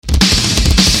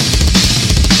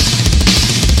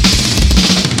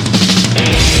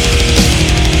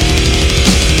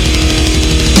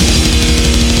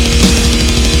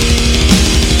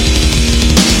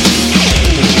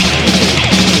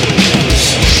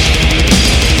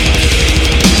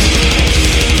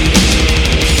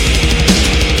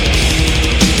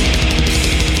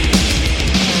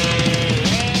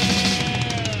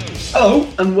Hello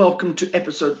and welcome to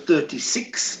episode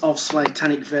 36 of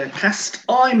Slatanic Vercast.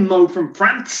 I'm Mo from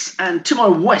France, and to my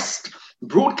west,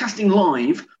 broadcasting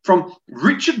live from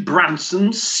Richard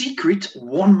Branson's secret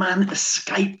one-man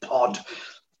escape pod,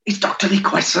 it's Dr. Lee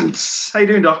Quessence. How you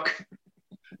doing, Doc?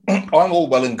 I'm all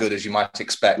well and good, as you might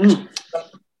expect.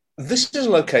 This is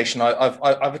a location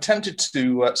I've attempted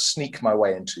to sneak my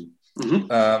way into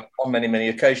on many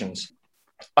occasions.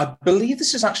 I believe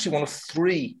this is actually one of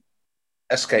three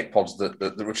escape pods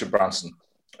that Richard Branson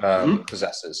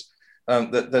possesses.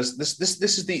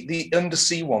 This is the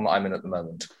undersea one that I'm in at the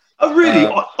moment. Oh,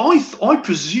 really? I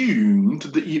presumed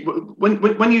that you,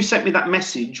 when you sent me that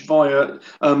message via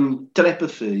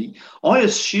telepathy, I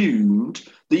assumed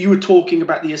that you were talking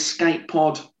about the escape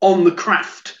pod on the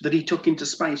craft that he took into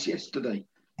space yesterday.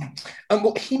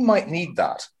 Well, he might need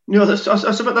that. No, that's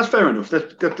fair enough.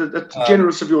 That's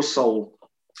generous of your soul.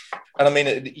 And I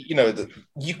mean,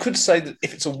 you could say that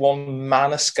if it's a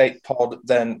one-man escape pod,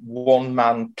 then one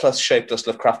man plus shapeless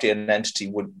Lovecraftian entity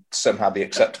would somehow be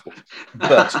acceptable.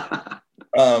 But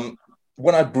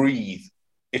when I breathe,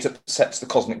 it upsets the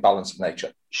cosmic balance of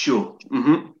nature. Sure.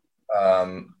 And,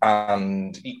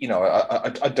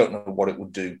 I don't know what it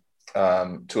would do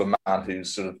to a man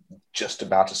who's sort of just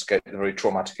about to escape the very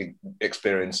traumatic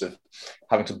experience of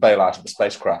having to bail out of the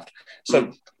spacecraft.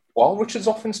 So while Richard's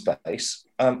off in space,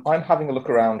 I'm having a look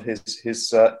around his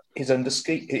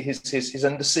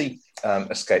undersea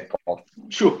escape pod.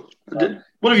 Sure.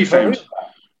 What have you found?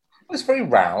 It's very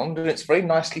round and it's very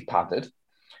nicely padded.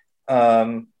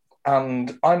 And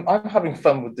I'm having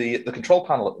fun with the control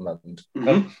panel at the moment.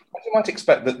 As you might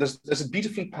expect, that there's a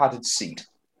beautifully padded seat.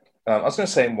 I was going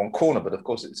to say in one corner, but of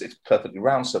course it's perfectly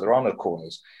round, so there are no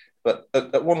corners. But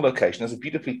at one location, there's a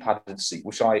beautifully padded seat,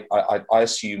 which I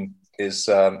assume is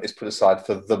put aside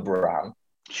for the Bran.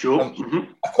 Sure.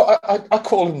 I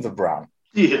call him the Bran.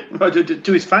 Yeah.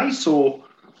 To his face, or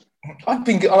I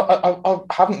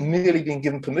haven't merely been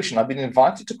given permission. I've been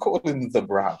invited to call him the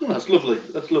Bran. Oh, that's lovely.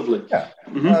 That's lovely. Yeah.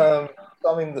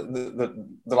 I mean,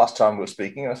 the last time we were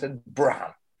speaking, I said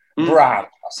Bran. Bran.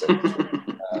 I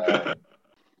said.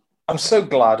 I'm so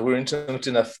glad we're intimate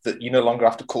enough that you no longer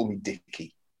have to call me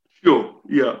Dickie. Sure.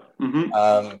 Yeah.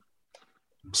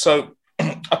 So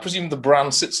I presume the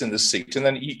Bran sits in the seat, and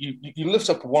then you lift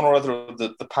up one or other of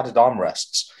the padded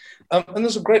armrests, and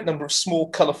there's a great number of small,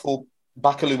 colourful,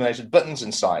 back-illuminated buttons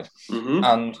inside.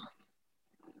 And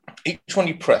each one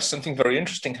you press, something very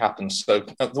interesting happens. So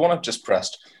the one I've just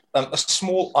pressed, a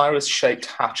small iris-shaped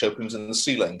hatch opens in the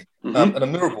ceiling, and a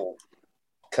mirror ball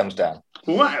comes down.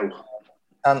 Wow.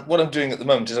 And what I'm doing at the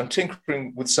moment is I'm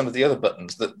tinkering with some of the other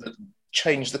buttons that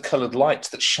change the coloured lights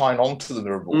that shine onto the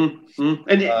mirror ball.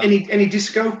 Any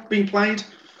disco being played?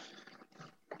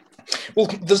 Well,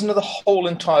 there's another whole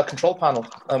entire control panel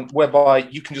whereby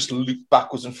you can just loop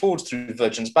backwards and forwards through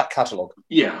Virgin's back catalogue.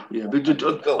 Yeah.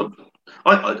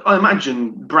 I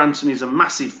imagine Branson is a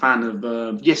massive fan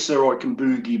of Yes Sir I Can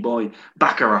Boogie by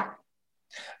Baccarat.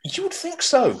 You would think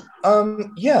so.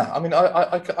 Yeah, I mean,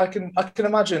 I can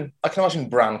imagine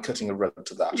Bran cutting a rug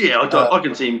to that. Yeah, I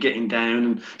can see him getting down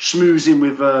and schmoozing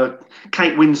with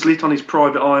Kate Winslet on his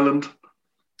private island.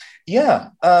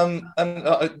 Yeah,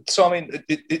 so I mean,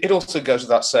 it also goes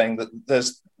without saying that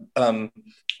there's on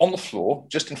the floor,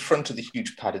 just in front of the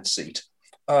huge padded seat,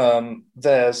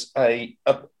 there's a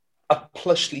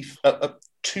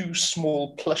two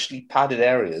small plushly padded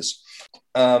areas.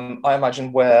 I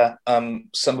imagine where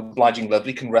some obliging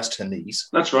lovely can rest her knees.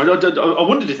 That's right. I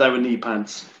wondered if they were knee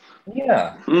pants.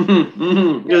 Yeah.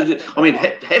 I mean,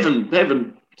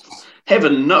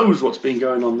 heaven knows what's been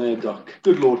going on there, Doc.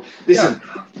 Good Lord. Listen,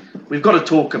 we've got to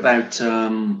talk about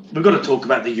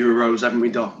the Euros, haven't we,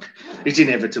 Doc? It's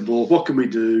inevitable. What can we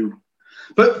do?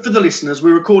 But for the listeners,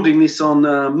 we're recording this on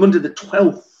Monday, the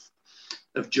 12th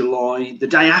of July, the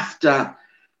day after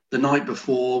the night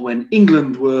before, when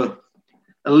England were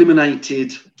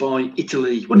eliminated by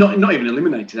Italy. Well, not even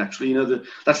eliminated, actually.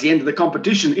 That's the end of the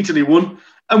competition. Italy won,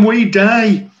 and we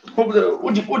die. What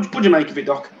do you make of it,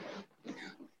 Doc?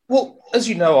 Well, as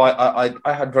you know, I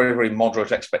had very, very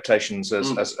moderate expectations,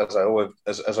 as I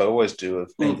always do,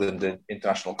 of England in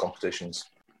international competitions.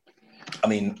 I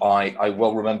mean, I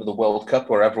well remember the World Cup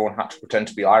where everyone had to pretend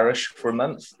to be Irish for a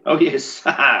month. Oh yes.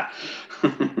 I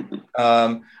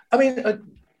mean,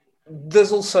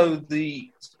 there's also the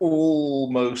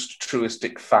almost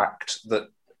truistic fact that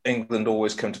England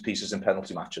always come to pieces in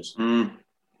penalty matches.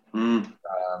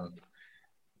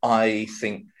 I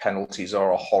think penalties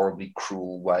are a horribly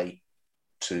cruel way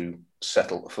to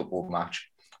settle a football match.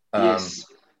 Yes.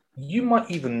 You might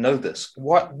even know this.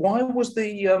 Why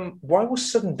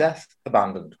was sudden death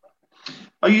abandoned?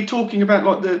 Are you talking about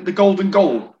like the golden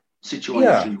goal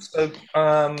situation? Yeah. So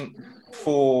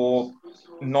for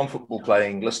non-football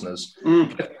playing listeners, you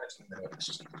play for 90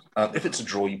 minutes. If it's a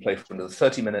draw, you play for another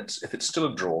 30 minutes. If it's still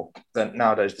a draw, then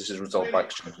nowadays this is resolved by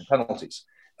exchanging penalties.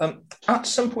 At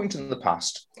some point in the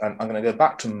past, and I'm going to go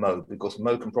back to Mo, because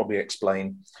Mo can probably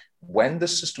explain when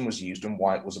this system was used and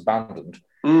why it was abandoned.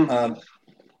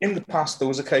 In the past, there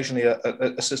was occasionally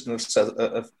a system of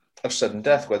sudden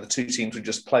death where the two teams would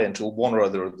just play until one or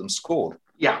other of them scored.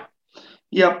 Yeah.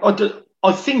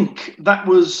 I think that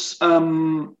was.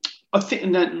 I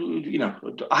think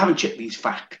that, I haven't checked these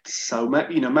facts, so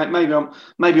maybe I'm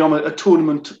a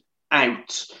tournament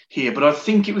out here, but I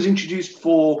think it was introduced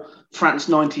for France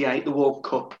 '98, the World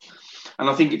Cup, and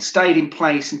I think it stayed in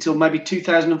place until maybe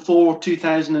 2004 or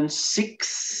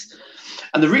 2006.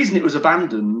 And the reason it was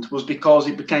abandoned was because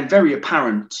it became very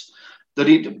apparent that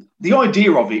the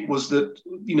idea of it was that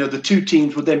the two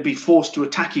teams would then be forced to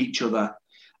attack each other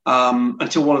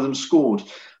until one of them scored.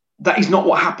 That is not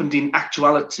what happened in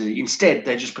actuality. Instead,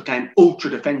 they just became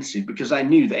ultra defensive because they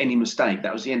knew that any mistake,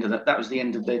 that was the end of that was the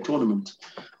end of their tournament.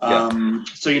 Yeah.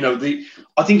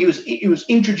 I think it was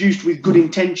introduced with good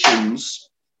intentions,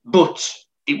 but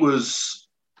it was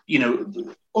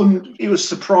it was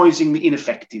surprisingly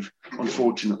ineffective,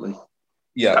 unfortunately.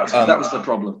 Yeah, that was the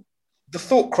problem. The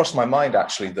thought crossed my mind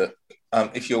actually that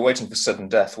if you're waiting for sudden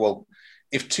death, well,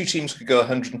 if two teams could go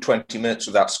 120 minutes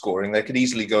without scoring, they could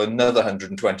easily go another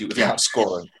 120 without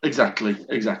scoring. Exactly.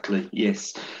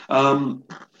 Yes.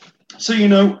 It's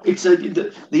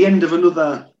the end of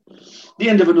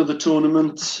another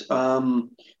tournament.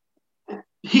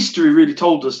 History really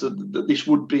told us that this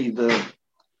would be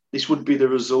the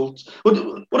result.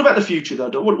 What about the future,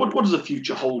 though? What does the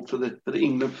future hold for the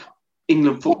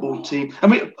England football team?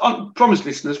 And I promise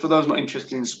listeners, for those not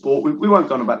interested in sport, we won't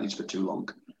go on about this for too long.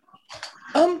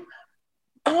 Am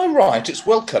I right? It's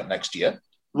World Cup next year.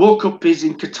 World Cup is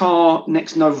in Qatar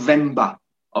next November,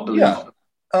 I believe.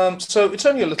 Yeah. So it's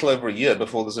only a little over a year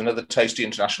before there's another tasty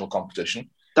international competition.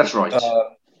 That's right.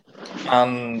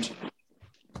 And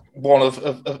one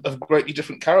of greatly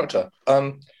different character.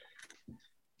 I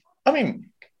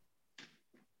mean,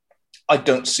 I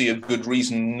don't see a good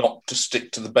reason not to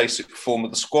stick to the basic form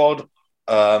of the squad.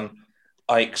 I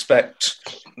expect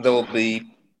there'll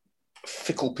be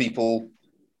fickle people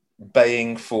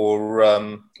baying for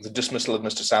the dismissal of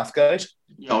Mr. Southgate.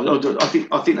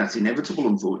 I think that's inevitable,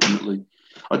 unfortunately.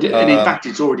 And in fact,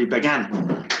 it's already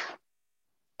began.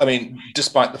 I mean,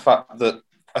 despite the fact that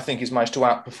I think he's managed to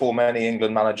outperform any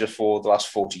England manager for the last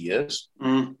 40 years.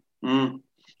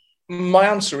 My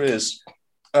answer is,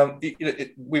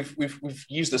 we've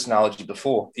used this analogy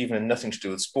before, even in nothing to do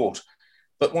with sport.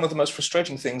 But one of the most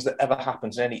frustrating things that ever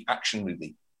happens in any action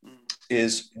movie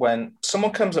is when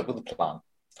someone comes up with a plan,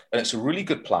 and it's a really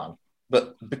good plan,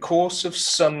 but because of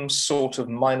some sort of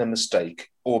minor mistake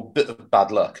or bit of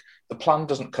bad luck, the plan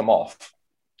doesn't come off,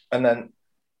 and then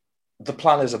the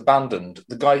plan is abandoned.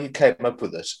 The guy who came up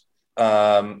with it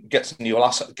gets a new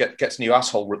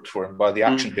asshole ripped for him by the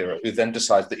action hero, who then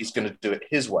decides that he's going to do it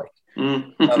his way.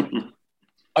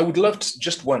 I would love to,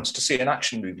 just once, to see an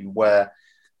action movie where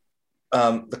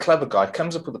the clever guy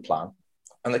comes up with a plan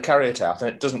and they carry it out and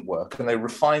it doesn't work, and they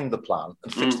refine the plan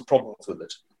and fix the problems with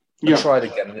it and try it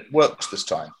again, and it works this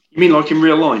time. You mean like in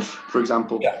real life, for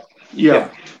example? Yeah,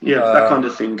 that kind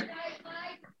of thing.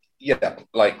 Yeah,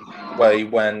 like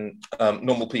when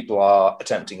normal people are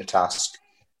attempting a task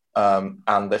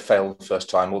and they fail the first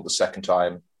time or the second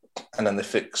time, and then they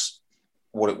fix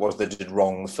what it was they did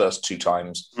wrong the first two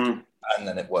times, and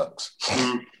then it works.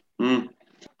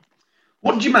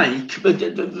 What do you make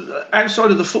outside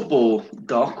of the football,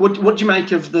 Doc? What do you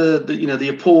make of the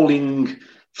appalling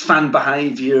fan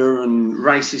behaviour and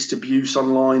racist abuse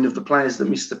online of the players that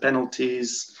miss the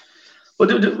penalties? What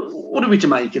are we to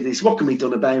make of this? What can be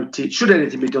done about it? Should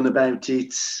anything be done about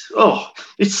it? Oh,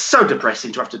 it's so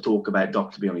depressing to have to talk about,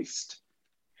 Doc, to be honest.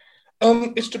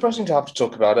 It's depressing to have to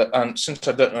talk about it, and since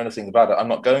I don't know anything about it, I'm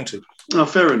not going to. Oh,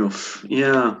 fair enough.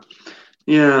 Yeah.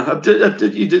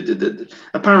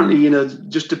 Apparently,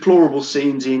 just deplorable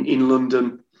scenes in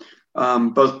London,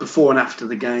 both before and after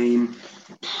the game.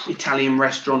 Italian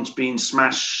restaurants being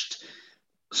smashed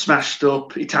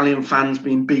up, Italian fans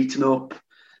being beaten up,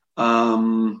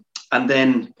 and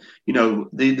then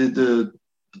the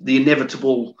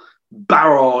inevitable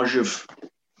barrage of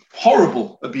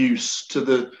horrible abuse to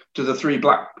the three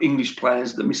black English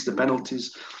players that missed the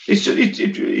penalties.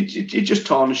 It just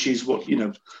tarnishes what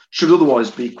should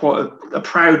otherwise be quite a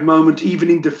proud moment, even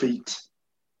in defeat.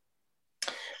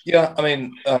 Yeah, I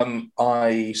mean,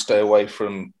 I stay away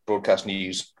from broadcast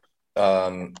news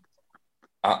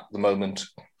at the moment,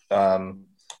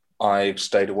 I've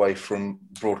stayed away from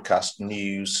broadcast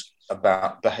news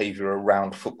about behaviour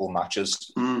around football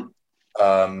matches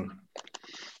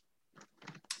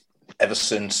ever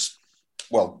since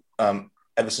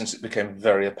it became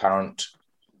very apparent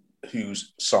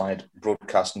whose side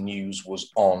broadcast news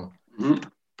was on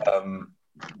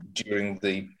during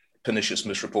the pernicious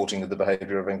misreporting of the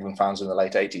behaviour of England fans in the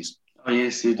late 80s. Oh,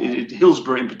 yes,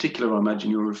 Hillsborough in particular, I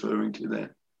imagine you're referring to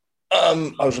there.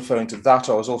 I was referring to that.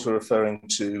 I was also referring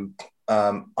to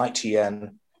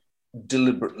ITN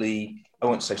deliberately, I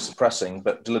won't say suppressing,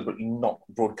 but deliberately not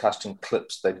broadcasting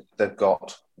clips they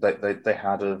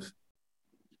had of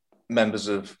members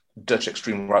of Dutch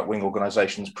extreme right-wing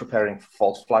organisations preparing for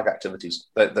false flag activities.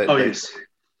 Yes.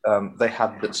 They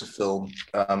had bits of film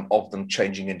of them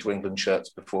changing into England shirts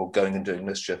before going and doing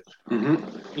mischief.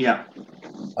 Yeah.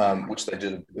 Which they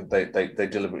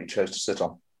deliberately chose to sit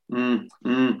on.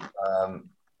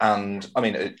 And I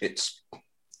mean, it's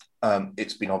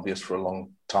been obvious for a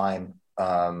long time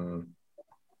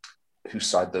whose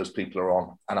side those people are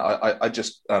on, and I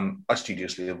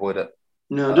studiously avoid it.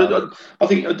 No, I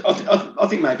think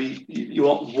maybe you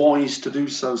are wise to do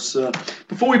so, sir.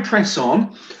 Before we press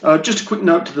on, just a quick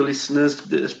note to the listeners,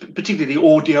 particularly the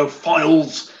audio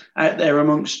files out there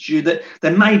amongst you, that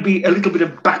there may be a little bit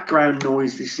of background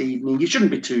noise this evening. It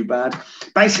shouldn't be too bad.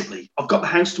 Basically, I've got the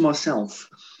house to myself,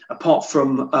 apart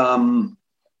from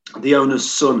the owner's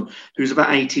son, who's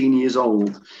about 18 years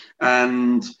old,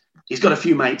 and he's got a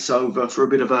few mates over for a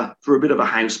bit of a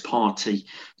house party.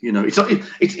 You know, it's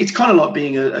kind of like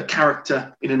being a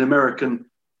character in an American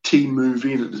teen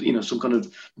movie. You know, some kind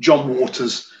of John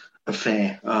Waters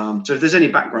affair. So if there's any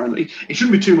background, it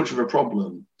shouldn't be too much of a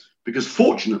problem, because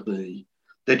fortunately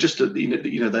they're just they're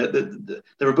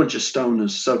a bunch of stoners.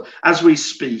 So as we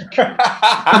speak,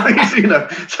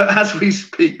 as we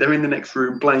speak, they're in the next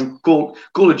room playing Call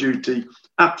of Duty,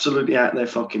 absolutely out there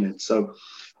fucking it. So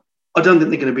I don't think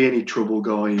they're going to be any trouble,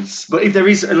 guys. But if there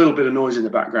is a little bit of noise in the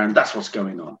background, that's what's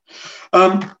going on.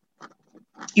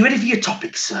 You ready for your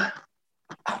topics, sir?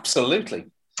 Absolutely.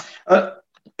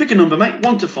 Pick a number, mate.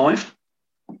 1 to 5.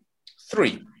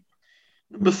 3.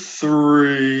 Number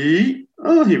 3.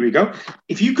 Oh, here we go.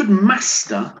 If you could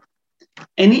master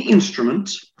any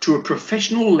instrument to a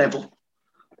professional level,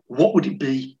 what would it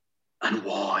be and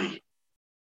why?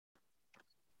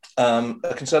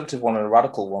 A conservative one and a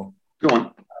radical one. Go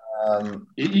on.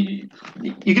 You're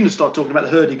going to start talking about the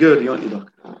hurdy-gurdy, aren't you,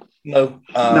 Doc? No.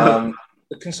 No.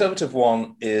 The conservative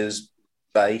one is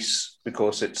bass,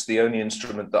 because it's the only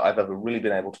instrument that I've ever really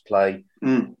been able to play.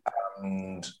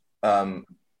 And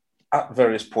at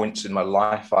various points in my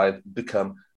life, I've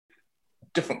become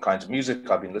different kinds of music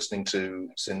I've been listening to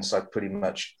since I pretty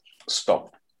much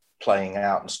stopped playing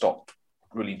out and stopped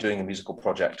really doing a musical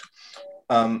project.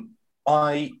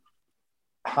 I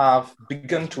have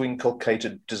begun to inculcate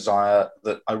a desire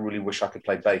that I really wish I could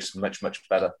play bass much, much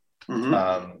better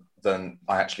than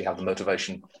I actually have the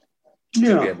motivation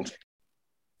to be able to.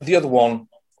 The other one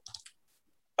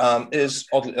is,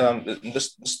 oddly,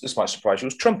 this might surprise you,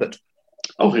 is trumpet.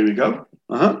 Oh, here we go.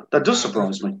 That does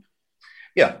surprise me.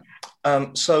 Yeah.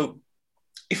 So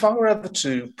if I were ever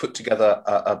to put together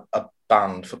a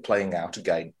band for playing out a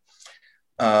game,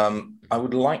 I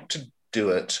would like to do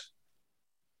it.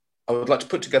 I would like to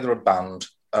put together a band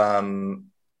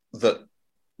that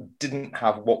didn't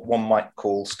have what one might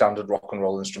call standard rock and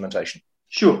roll instrumentation.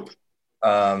 Sure.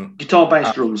 Guitar,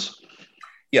 bass, drums.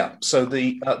 Yeah. So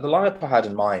the lineup I had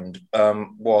in mind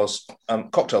was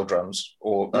cocktail drums,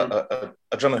 or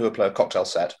a drummer who would play a cocktail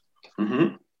set,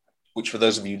 which, for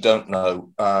those of you who don't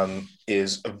know,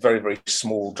 is a very, very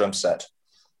small drum set,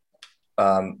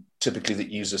 typically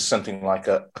that uses something like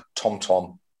a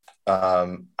tom-tom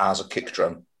as a kick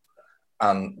drum.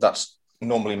 And that's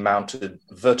normally mounted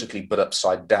vertically but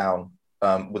upside down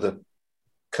with a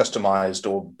customized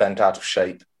or bent out of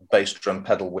shape bass drum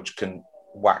pedal, which can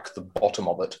whack the bottom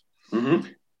of it. And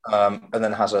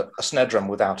then has a snare drum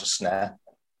without a snare,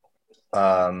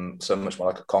 so much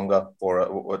more like a conga or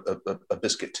a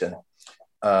biscuit tin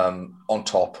on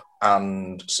top,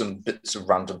 and some bits of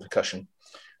random percussion.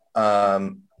 I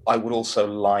would also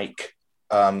like,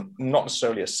 not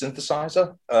necessarily a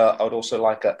synthesizer, I would also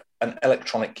like an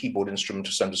electronic keyboard instrument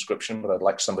of some description, but I'd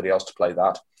like somebody else to play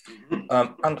that.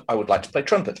 And I would like to play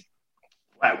trumpet.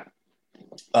 Wow.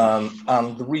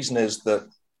 And the reason is that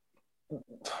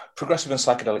progressive and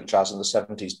psychedelic jazz in the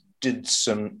 70s did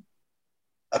some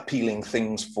appealing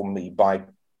things for me by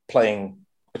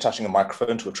attaching a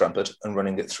microphone to a trumpet and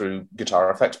running it through guitar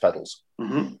effects pedals.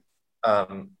 And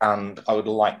I would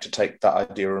like to take that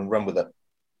idea and run with it.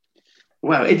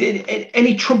 Wow.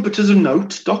 Any trumpeters of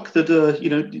note, Doc, that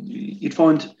you'd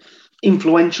find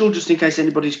influential, just in case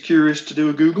anybody's curious to do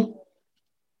a Google?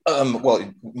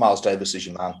 Well, Miles Davis is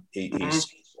your man. Mm-hmm. He's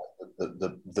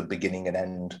the beginning and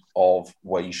end of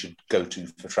where you should go to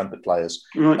for trumpet players.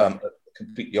 Right. At the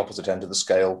completely opposite end of the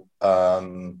scale,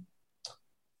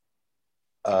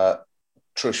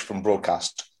 Trish from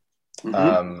Broadcast,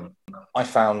 I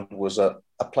found was a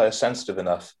player sensitive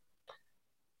enough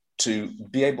to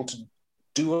be able to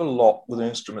do a lot with an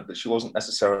instrument that she wasn't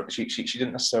necessarily, she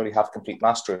didn't necessarily have complete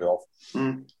mastery of.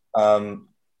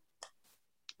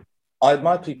 I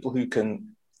admire people who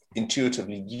can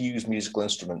intuitively use musical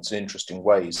instruments in interesting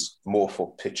ways, more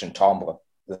for pitch and timbre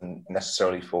than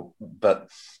necessarily for, but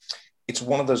it's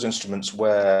one of those instruments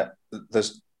where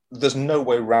there's no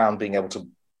way around being able to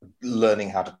learning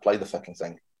how to play the fucking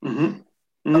thing.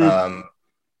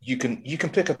 You can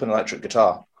pick up an electric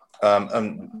guitar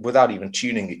and without even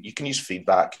tuning it. You can use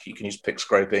feedback, you can use pick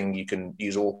scraping, you can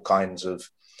use all kinds of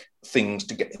things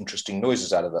to get interesting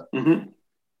noises out of it.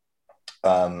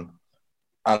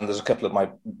 And there's a couple of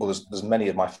there's many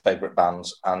of my favorite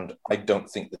bands, and I don't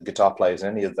think the guitar players in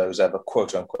any of those ever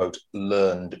quote unquote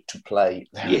learned to play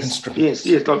their instruments.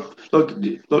 Yes,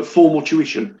 like formal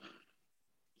tuition.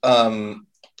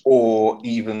 Or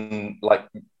even like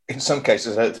in some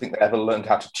cases, I don't think they ever learned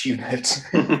how to tune it.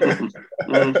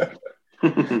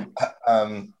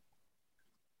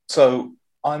 So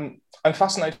I'm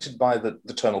fascinated by the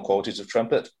tonal qualities of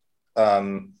trumpet,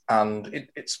 and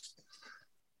it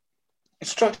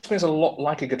strikes me as a lot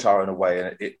like a guitar in a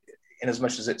way, in as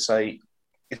much as it's an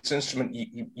instrument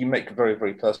you make very,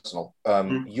 very personal.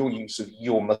 Your use of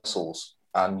your muscles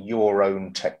and your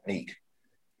own technique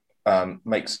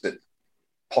makes it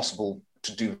possible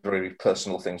to do very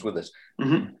personal things with it.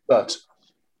 But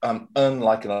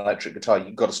unlike an electric guitar,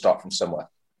 you've got to start from somewhere.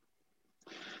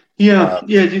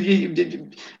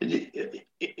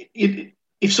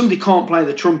 If somebody can't play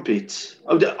the trumpet,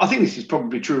 I think this is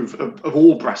probably true of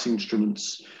all brass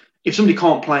instruments. If somebody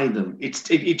can't play them,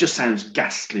 it just sounds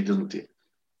ghastly, doesn't it?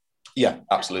 Yeah,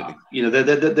 absolutely.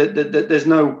 There's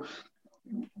no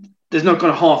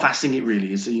kind of half-assing it,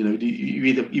 really. So you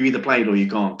either play it or you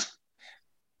can't.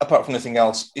 Apart from anything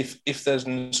else, if there's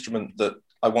an instrument that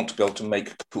I want to be able to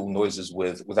make cool noises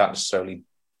with without necessarily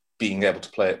being able to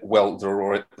play it well,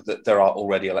 there are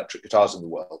already electric guitars in the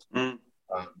world.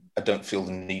 I don't feel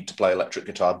the need to play electric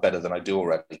guitar better than I do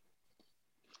already.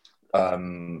 I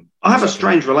have a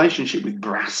strange relationship with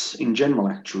brass in general,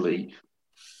 actually.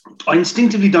 I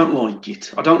instinctively don't like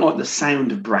it. I don't like the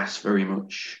sound of brass very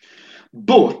much.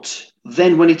 But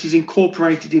then when it is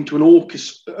incorporated into an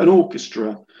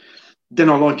orchestra, then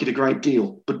I like it a great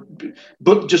deal.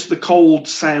 But just the cold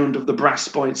sound of the brass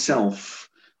by itself,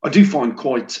 I do find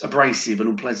quite abrasive and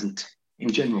unpleasant in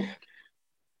general.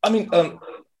 I mean,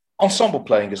 ensemble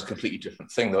playing is a completely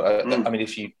different thing, though. I mean,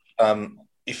 if you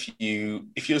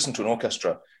listen to an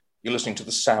orchestra, you're listening to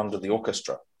the sound of the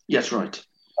orchestra. Yes, right.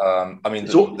 I mean,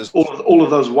 there's all of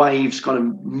those waves kind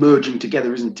of merging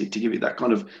together, isn't it, to give it that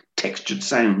kind of textured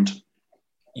sound?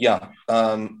 Yeah.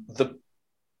 The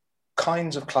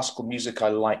kinds of classical music I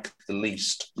like the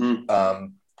least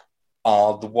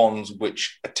are the ones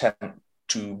which attempt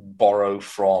to borrow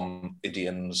from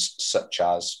idioms such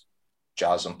as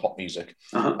jazz and pop music,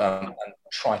 and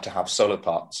try to have solo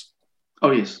parts.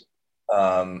 Oh yes.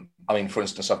 I mean, for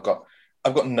instance, I've got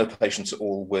no patience at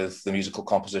all with the musical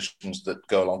compositions that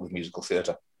go along with musical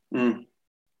theatre.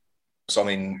 So I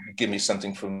mean, give me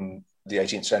something from the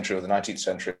 18th century or the 19th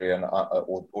century, and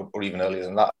or even earlier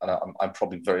than that, and I'm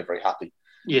probably very, very happy.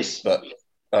 Yes. But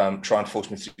try and force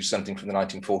me through something from the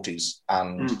 1940s,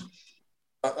 and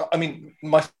I mean,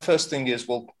 my first thing is,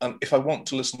 well, if I want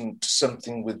to listen to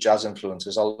something with jazz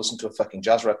influences, I'll listen to a fucking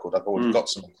jazz record. I've already got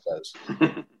some of those.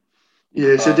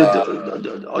 Yeah, so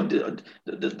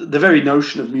the very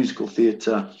notion of musical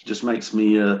theatre just makes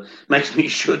me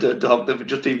shudder,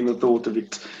 just even the thought of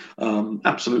it.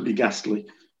 Absolutely ghastly.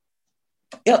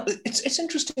 Yeah, it's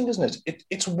interesting, isn't it?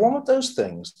 It's one of those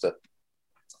things that,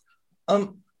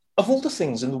 of all the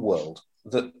things in the world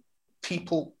that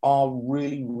people are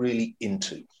really, really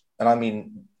into, and I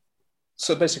mean,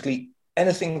 so basically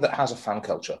anything that has a fan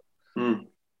culture.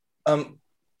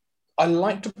 I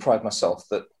like to pride myself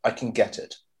that I can get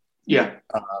it. Yeah.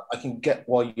 I can get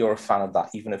why you're a fan of that,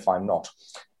 even if I'm not.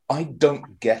 I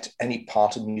don't get any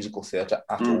part of musical theatre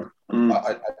at all.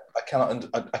 I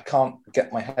can't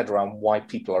get my head around why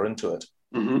people are into it.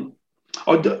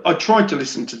 I tried to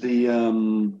listen to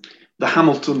the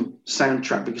Hamilton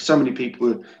soundtrack because so many people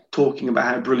were talking about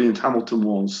how brilliant Hamilton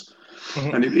was,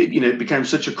 and it became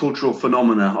such a cultural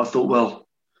phenomenon. I thought, well,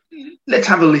 let's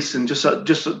have a listen, just so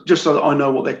that I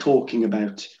know what they're talking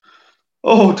about.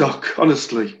 Oh, Doc,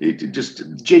 honestly, it just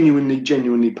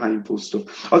genuinely painful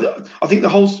stuff. I think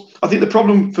the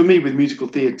problem for me with musical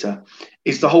theatre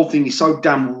is the whole thing is so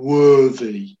damn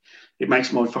worthy. It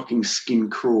makes my fucking skin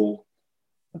crawl.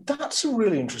 That's a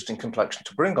really interesting complexion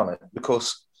to bring on it,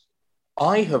 because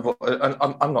I have, and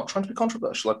I'm not trying to be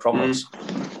controversial, I promise.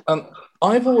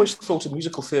 I've always thought of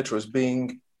musical theatre as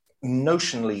being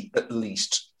notionally, at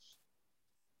least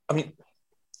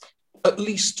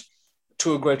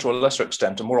to a greater or lesser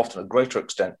extent, and more often a greater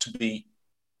extent, to be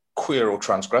queer or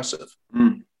transgressive.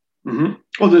 Mm-hmm.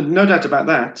 Well, there's no doubt about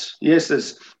that. Yes,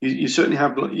 you certainly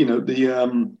have,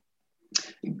 the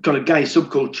kind of gay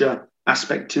subculture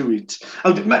aspect to it.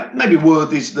 Maybe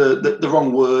worthy is the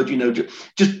wrong word.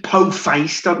 Just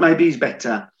po-faced. Maybe is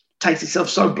better. Takes itself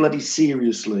so bloody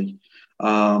seriously.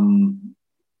 I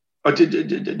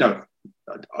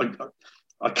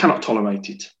cannot tolerate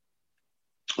it.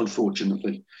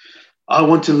 Unfortunately. I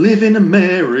want to live in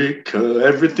America,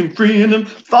 everything free and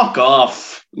fuck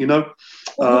off,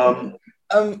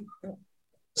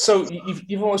 So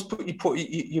you've almost put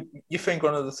your finger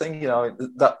on the thing,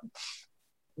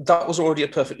 that was already a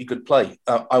perfectly good play.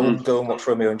 I will go and watch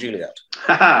Romeo and Juliet.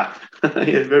 Yeah,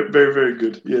 very, very, very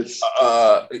good. Yes.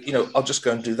 I'll just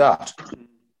go and do that.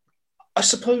 I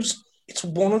suppose it's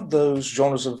one of those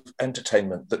genres of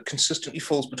entertainment that consistently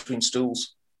falls between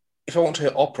stools. If I want to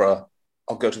hear opera,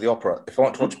 I'll go to the opera. If I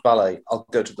want to watch ballet, I'll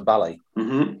go to the ballet.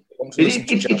 Mm-hmm.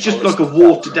 It's just like a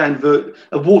watered down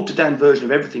version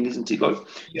of everything, isn't it? Like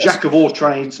Jack of all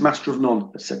trades, master of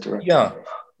none, etc. Yeah,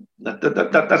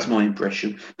 that's my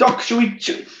impression. Doc, who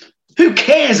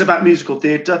cares about musical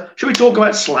theatre? Should we talk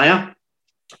about Slayer?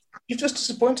 You've just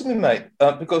disappointed me, mate,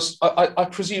 because I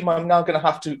presume I'm now going to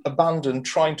have to abandon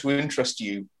trying to interest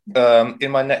you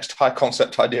in my next high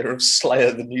concept idea of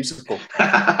Slayer the musical.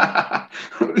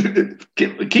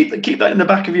 keep that in the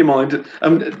back of your mind.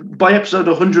 By episode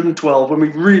 112, when we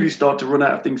really start to run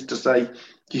out of things to say,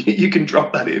 you can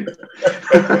drop that in.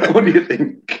 What do you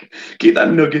think? Keep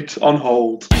that nugget on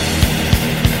hold.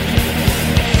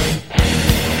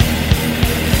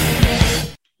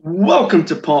 Welcome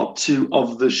to part 2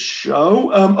 of the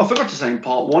show. I forgot to say in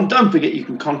part 1, don't forget you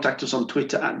can contact us on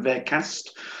Twitter at Vercast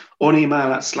or an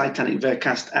email at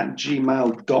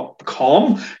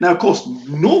slaytanicvercast@gmail.com. Now, of course,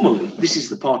 normally this is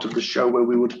the part of the show where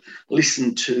we would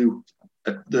listen to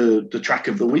the track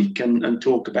of the week and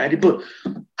talk about it. But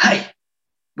hey,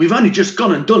 we've only just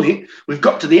gone and done it. We've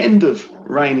got to the end of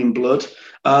Rain in Blood.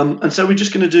 And so we're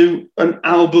just going to do an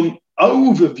album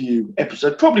overview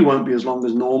episode. Probably won't be as long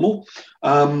as normal.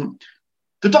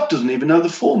 The Doc doesn't even know the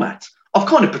format. I've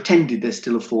kind of pretended there's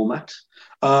still a format.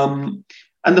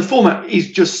 And the format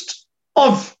is just,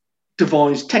 I've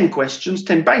devised 10 questions,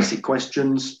 10 basic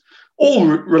questions, all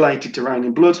related to Rain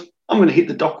in Blood. I'm going to hit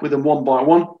the Doc with them one by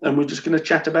one, and we're just going to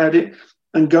chat about it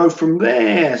and go from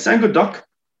there. Sound good, Doc?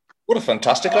 What a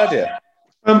fantastic idea.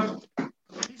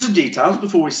 Some details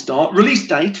before we start. Release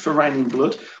date for Rain in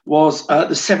Blood was the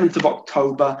 7th of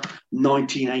October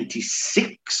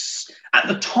 1986. At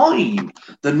the time,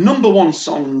 the number 1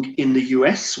 song in the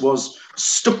US was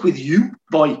Stuck With You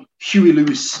by Huey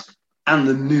Lewis and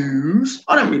the News.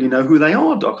 I don't really know who they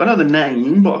are, Doc. I know the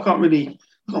name, but I can't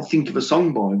think of a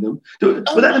song by them.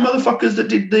 Were they the motherfuckers that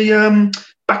did the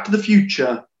Back to the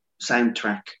Future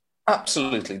soundtrack?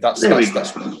 Absolutely. That's what I'm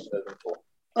looking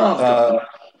for.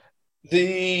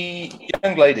 The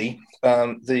young lady,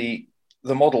 the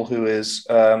model who is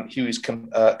Huey's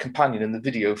companion in the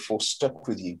video for Stuck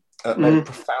With You, made a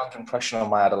profound impression on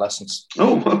my adolescence.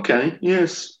 Oh, okay,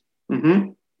 yes. Mm-hmm.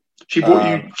 She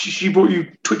brought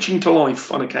you twitching to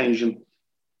life on occasion.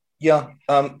 Yeah,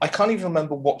 I can't even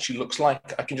remember what she looks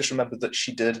like. I can just remember that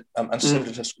she did, and so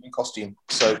did her swimming costume.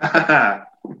 So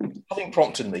nothing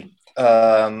prompted me.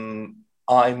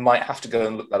 I might have to go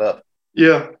and look that up.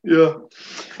 Yeah.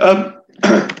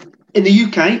 In the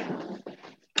UK,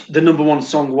 the number 1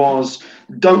 song was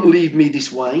Don't Leave Me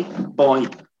This Way by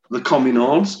the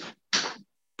Communards.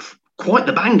 Quite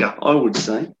the banger, I would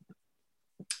say.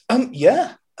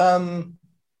 Yeah.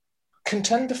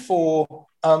 Contender for...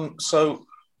 so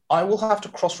I will have to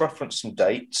cross-reference some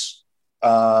dates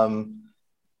and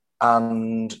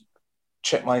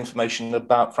check my information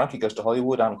about Frankie Goes to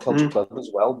Hollywood and Culture Club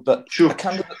as well. But sure. a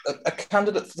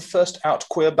candidate for the first out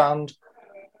queer band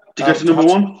to get to number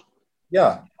 1.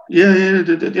 Yeah. Yeah.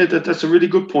 That's a really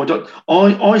good point.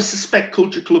 I suspect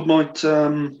Culture Club might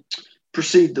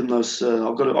precede them. Those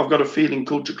I've got a feeling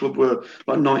Culture Club were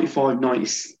like 95,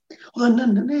 90. Well,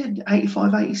 no,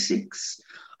 85, 86.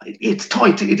 It's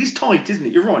tight. It is tight, isn't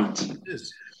it? You're right. It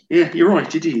is. Yeah, you're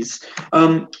right. It is.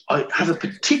 I have a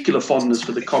particular fondness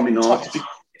for the Communards.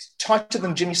 It's tighter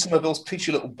than Jimmy Somerville's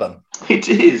peachy little bun. It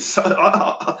is.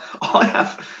 I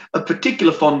have a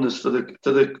particular fondness for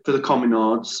the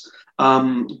Communards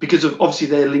because of obviously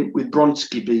their link with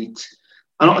Bronski Beat,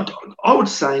 and I would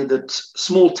say that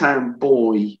Small Town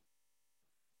Boy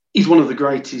is one of the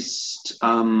greatest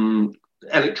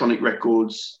electronic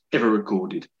records ever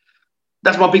recorded.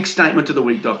 That's my big statement of the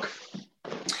week, Doc.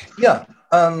 Yeah.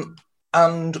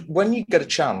 And when you get a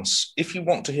chance, if you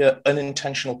want to hear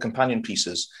unintentional companion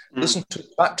pieces, listen to it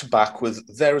back to back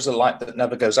with There Is a Light That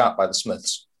Never Goes Out by the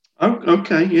Smiths. Oh,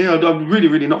 okay. Yeah, I'm really,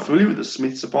 really not familiar with the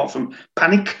Smiths apart from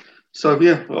Panic. So,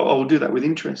 yeah, I will do that with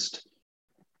interest.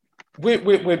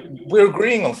 We're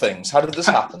agreeing on things. How did this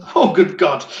happen? Oh, good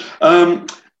God.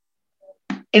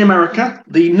 In America,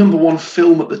 the number one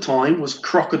film at the time was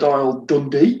Crocodile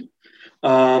Dundee.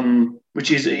 Which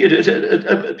is a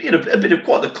bit of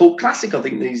quite the cult classic, I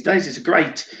think, these days. It's a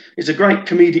great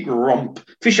comedic romp,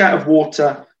 fish out of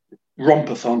water,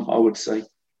 rompathon, I would say.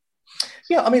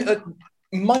 Yeah, I mean,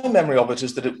 my memory of it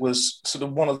is that it was sort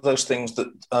of one of those things that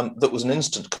that was an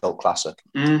instant cult classic.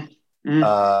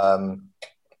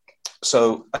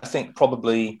 So I think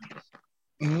probably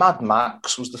Mad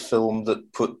Max was the film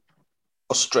that put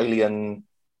Australian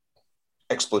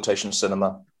exploitation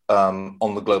cinema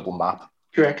on the global map.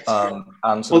 Correct. And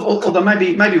although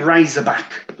maybe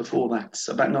Razorback before that,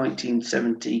 about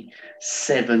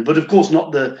 1977, but of course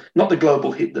not the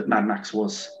global hit that Mad Max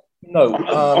was. No,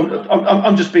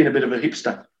 I'm just being a bit of a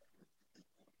hipster.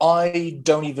 I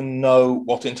don't even know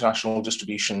what international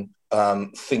distribution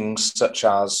things such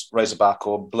as Razorback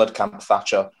or Blood Camp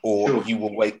Thatcher or Sure. You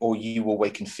Will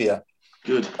Wake in Fear.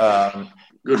 Good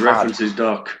references,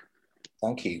 Doc.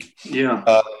 Thank you.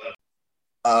 Yeah.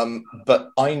 But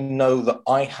I know that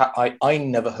I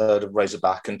never heard of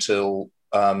Razorback until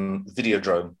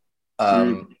Videodrome,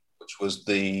 which was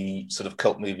the sort of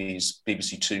cult movies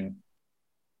BBC Two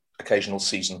occasional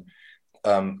season.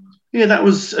 Yeah, that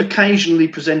was occasionally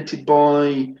presented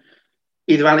by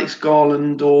either Alex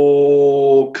Garland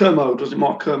or Kermode. Was it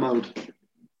Mark Kermode?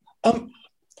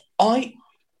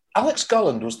 Alex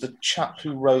Garland was the chap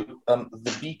who wrote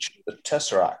The Beach, The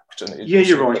Tesseract. And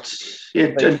you're right.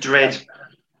 Yeah, and Dread.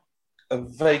 A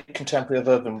very contemporary of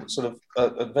urban,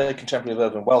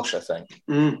 Welsh, I think.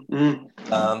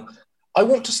 I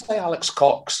want to say Alex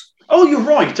Cox. Oh, you're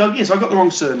right. Oh, yes, I got the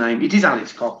wrong surname. It is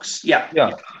Alex Cox. Yeah.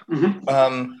 Yeah.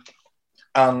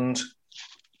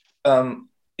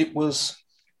 It was.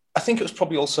 I think it was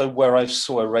probably also where I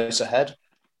saw Eraserhead.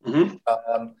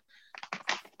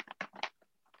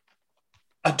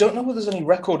 I don't know whether there's any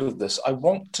record of this. I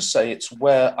want to say it's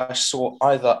where I saw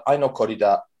either Aino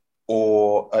Corrida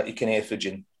or Ikenea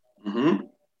Fujin.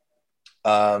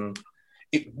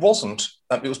 It wasn't.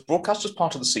 It was broadcast as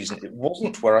part of the season. It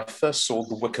wasn't where I first saw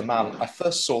The Wicker Man. I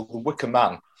first saw The Wicker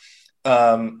Man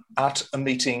at a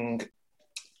meeting,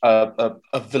 a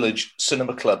village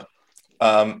cinema club,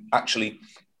 actually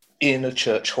in a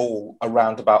church hall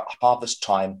around about harvest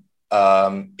time,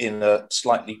 in a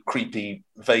slightly creepy,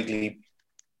 vaguely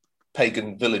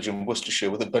pagan village in Worcestershire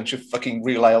with a bunch of fucking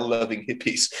real ale-loving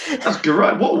hippies. That's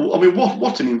great.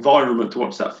 What an environment to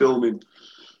watch that film in.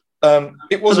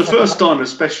 It was for the first time,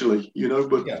 especially,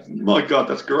 But yeah. My God,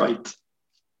 that's great.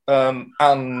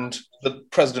 And the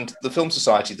president of the Film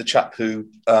Society, the chap who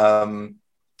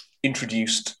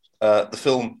introduced the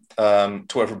film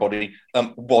to everybody,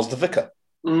 was the vicar.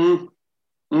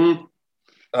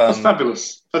 That's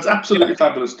fabulous. That's absolutely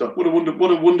fabulous stuff. What a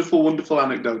wonderful, wonderful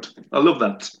anecdote. I love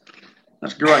that.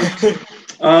 That's great.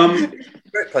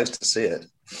 Great place to see it.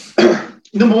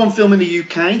 Number one film in the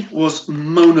UK was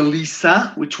Mona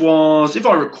Lisa, which was, if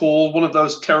I recall, one of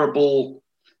those terrible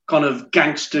kind of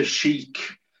gangster chic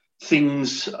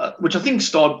things, which I think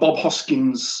starred Bob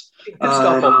Hoskins.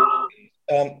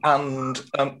 And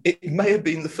it may have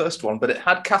been the first one, but it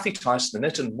had Kathy Tyson in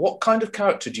it. And what kind of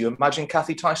character do you imagine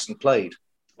Kathy Tyson played?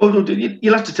 Oh, no,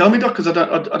 you'll have to tell me, Doc, because I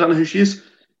don't know who she is.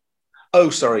 Oh,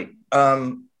 sorry.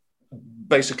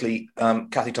 Basically,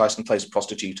 Kathy Tyson plays a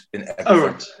prostitute in everything.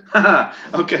 Oh, right.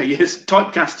 Okay, yes.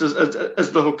 Typecast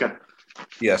as the hooker.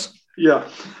 Yes. Yeah.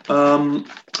 I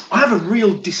have a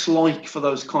real dislike for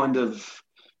those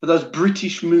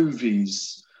British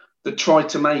movies that try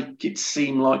to make it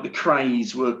seem like the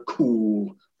Krays were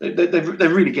cool. They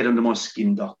really get under my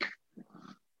skin, Doc.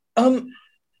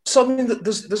 So, I mean,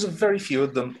 there's a very few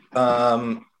of them.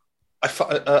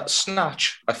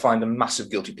 Snatch, I find a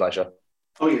massive guilty pleasure.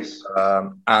 Oh, yes.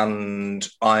 And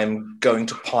I'm going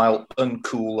to pile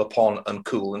uncool upon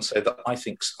uncool and say that I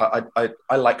think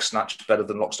I like Snatch better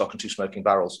than Lock, Stock and Two Smoking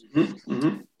Barrels.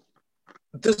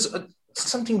 there's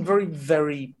something very,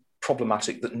 very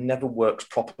problematic that never works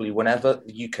properly whenever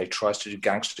the UK tries to do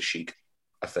gangster chic,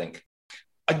 I think.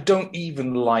 I don't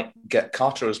even like Get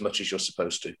Carter as much as you're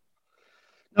supposed to.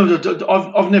 No,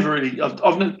 I've never really,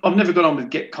 I've never got on with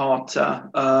Get Carter.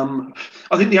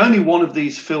 I think the only one of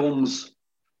these films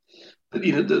that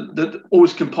that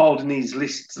always compiled in these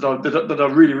lists that I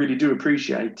really really do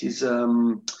appreciate is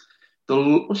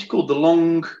what's it called, the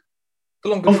Long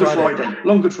Good Friday.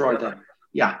 Long Good Friday.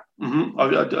 Yeah,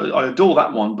 I adore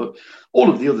that one, but all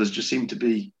of the others just seem to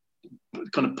be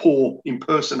kind of poor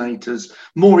impersonators,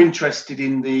 more interested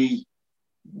in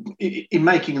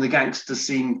making the gangsters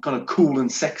seem kind of cool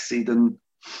and sexy than,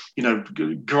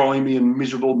 grimy and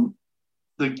miserable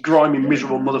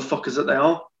motherfuckers that they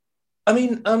are. I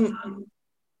mean,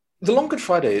 The Long Good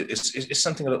Friday is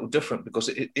something a little different because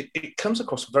it comes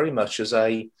across very much as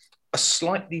a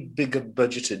slightly bigger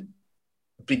budgeted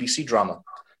BBC drama.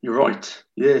 You're right.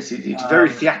 Yes, it's very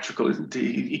theatrical, isn't it?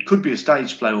 It could be a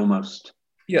stage play almost.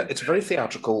 Yeah, it's very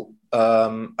theatrical.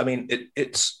 I mean,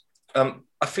 it's.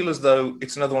 I feel as though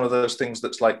it's another one of those things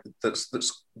that's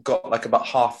got like about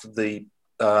half of the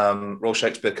Royal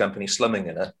Shakespeare Company slumming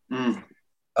in it,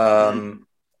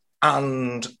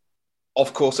 and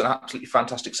of course an absolutely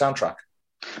fantastic soundtrack.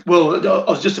 Well,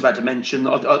 I was just about to mention.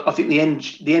 I think the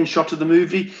end shot of the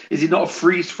movie, is it not a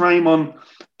freeze frame on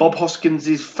Bob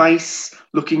Hoskins's face,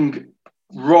 looking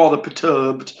rather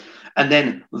perturbed, and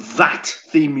then that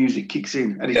theme music kicks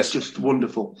in, and it's just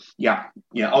wonderful. Yeah.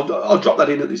 I'll drop that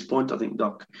in at this point, I think,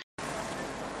 Doc.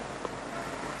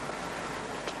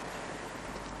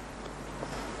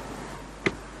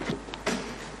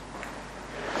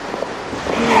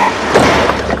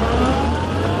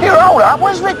 Here, hold up.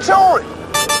 Where's Victoria?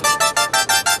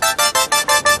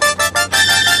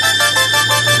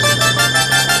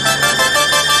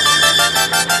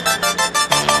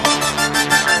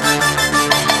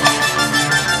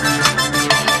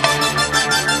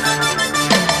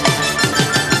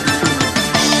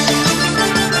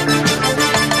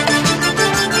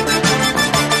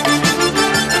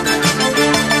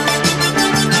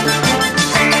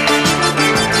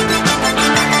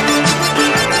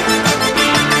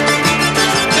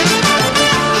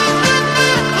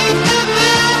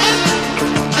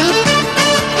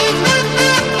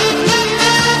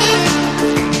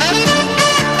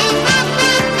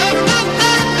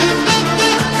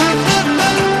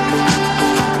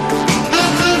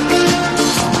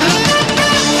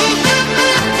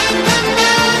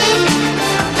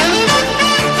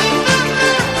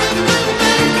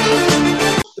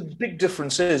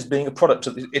 Difference is being a product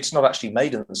of it's not actually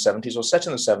made in the 70s or set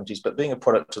in the 70s, but being a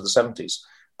product of the 70s,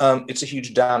 it's a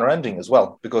huge downer ending as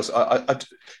well, because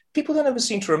people don't ever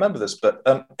seem to remember this, but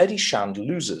Eddie Shand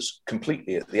loses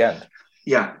completely at the end.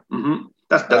 Yeah,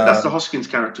 that's the Hoskins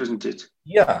character, isn't it?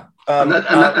 Yeah,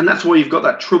 and that's why you've got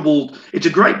that troubled. It's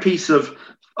a great piece of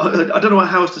I don't know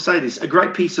how else to say this. A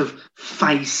great piece of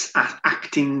face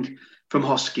acting from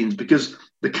Hoskins, because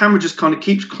the camera just kind of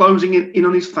keeps closing in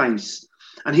on his face.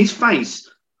 And his face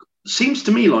seems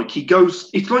to me like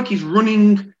it's like he's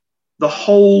running the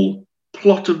whole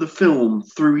plot of the film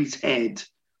through his head,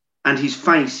 and his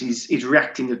face is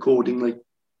reacting accordingly.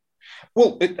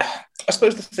 Well, I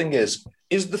suppose the thing is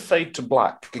the fade to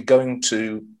black going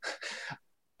to...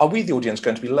 Are we, the audience,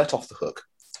 going to be let off the hook?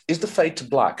 Is the fade to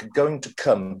black going to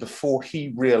come before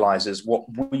he realises what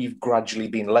we've gradually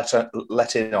been let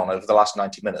in on over the last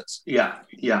 90 minutes? Yeah.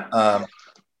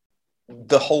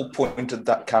 The whole point of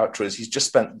that character is he's just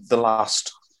spent the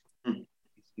last.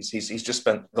 He's just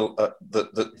spent the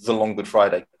Long Good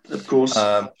Friday, of course,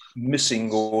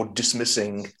 missing or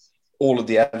dismissing all of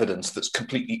the evidence that's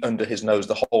completely under his nose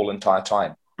the whole entire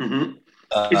time. Mm-hmm.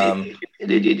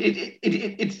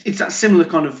 It's that similar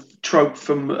kind of trope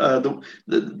from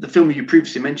the film you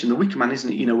previously mentioned, The Wicker Man,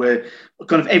 isn't it? Where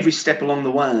kind of every step along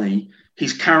the way,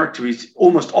 his character is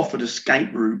almost offered escape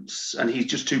routes, and he's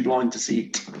just too blind to see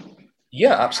it.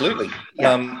 Yeah, absolutely.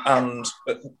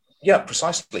 Yeah.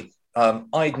 Precisely.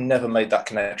 I'd never made that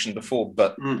connection before,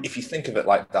 but if you think of it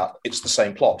like that, it's the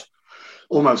same plot.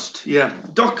 Almost, yeah.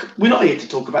 Doc, we're not here to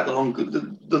talk about the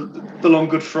Long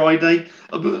Good Friday.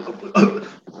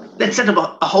 Let's set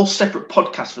up a whole separate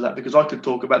podcast for that, because I could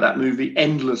talk about that movie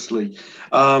endlessly.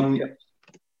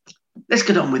 Let's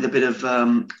get on with a bit of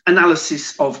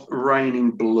analysis of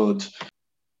Raining Blood.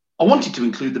 I wanted to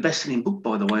include the best-selling book,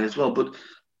 by the way, as well, but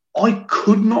I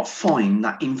could not find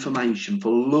that information for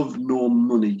love nor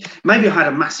money. Maybe I had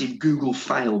a massive Google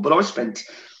fail, but I spent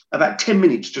about 10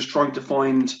 minutes just trying to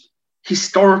find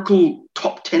historical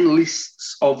top 10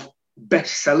 lists of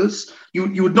bestsellers.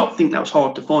 You would not think that was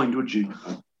hard to find, would you?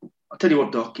 I'll tell you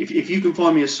what, Doc, if you can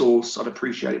find me a source, I'd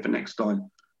appreciate it for next time.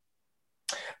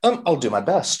 I'll do my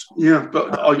best. Yeah,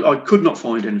 but I could not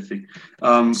find anything.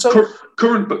 So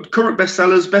current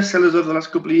bestsellers over the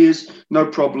last couple of years, no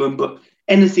problem. But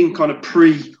anything kind of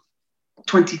pre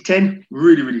 2010,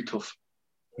 really, really tough.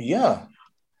 yeah,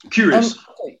 Curious.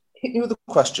 okay. Hit me with a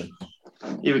question.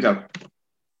 Here we go.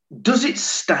 Does it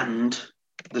stand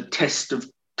the test of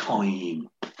time?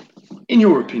 In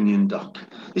your opinion, Doc?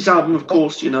 This album, of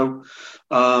course,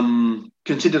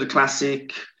 considered a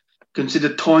classic,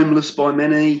 considered timeless by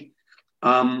many.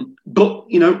 But,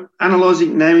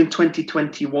 analysing now in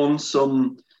 2021,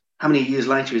 how many years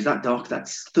later is that, Doc?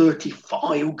 That's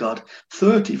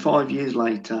 35 years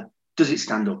later. Does it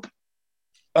stand up?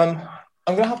 I'm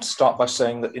going to have to start by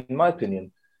saying that, in my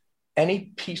opinion,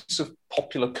 any piece of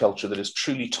popular culture that is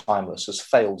truly timeless has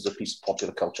failed as a piece of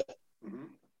popular culture. Mm-hmm.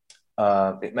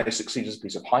 It may succeed as a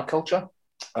piece of high culture.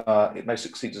 It may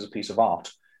succeed as a piece of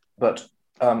art. But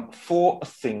for a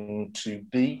thing to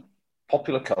be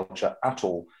popular culture at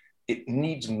all, it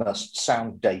must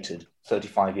sound dated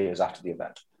 35 years after the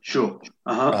event. Sure.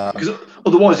 Because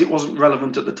otherwise it wasn't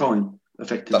relevant at the time,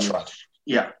 effectively. That's right.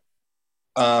 Yeah.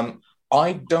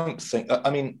 I don't think...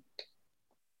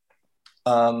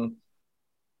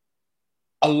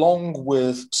 along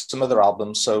with some other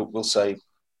albums, so we'll say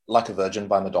Like a Virgin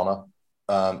by Madonna,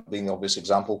 being the obvious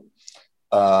example.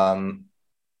 I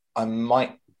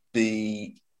might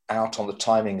be out on the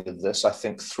timing of this. I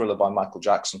think Thriller by Michael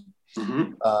Jackson.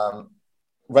 Mm-hmm.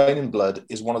 Rain in Blood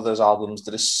is one of those albums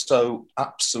that is so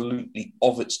absolutely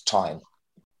of its time.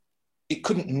 It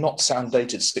couldn't not sound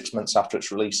dated 6 months after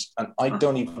its release. And I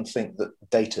don't even think that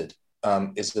dated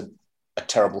is a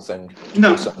terrible thing.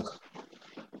 No.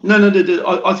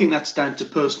 I think that's down to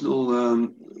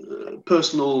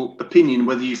personal opinion,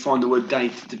 whether you find the word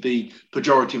dated to be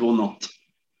pejorative or not.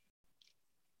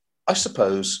 I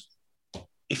suppose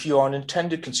if you are an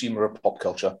intended consumer of pop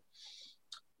culture,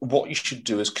 what you should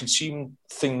do is consume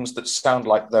things that sound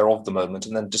like they're of the moment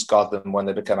and then discard them when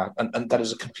they become out. And that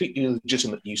is a completely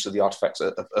legitimate use of the artifacts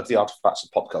of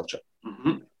pop culture.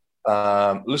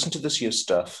 Mm-hmm. Listen to this year's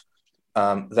stuff.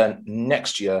 Then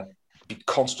next year, be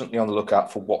constantly on the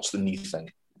lookout for what's the new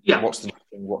thing. Yeah. What's the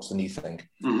new thing?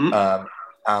 Mm-hmm.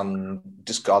 And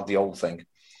discard the old thing.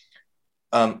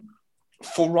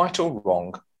 For right or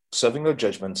wrong, serving no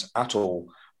judgments at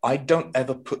all, I don't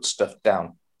ever put stuff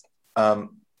down.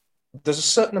 There's a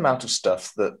certain amount of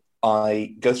stuff that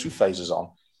I go through phases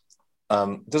on.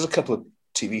 There's a couple of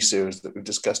TV series that we've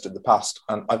discussed in the past,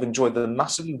 and I've enjoyed them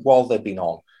massively while they've been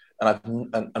on.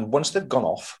 And once they've gone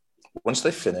off, once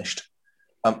they've finished,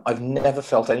 I've never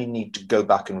felt any need to go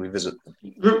back and revisit them.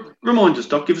 Remind us,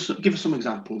 Doc. Give us some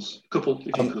examples. A couple, if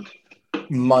you could.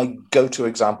 My go-to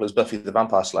example is Buffy the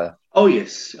Vampire Slayer. Oh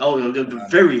yes,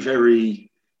 very,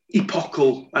 very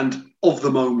epochal and of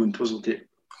the moment, wasn't it?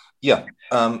 Yeah,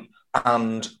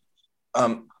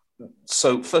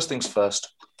 so first things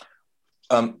first.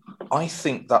 I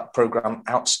think that program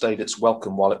outstayed its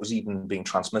welcome while it was even being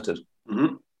transmitted.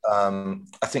 Mm-hmm.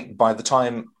 I think by the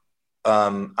time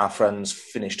our friends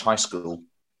finished high school,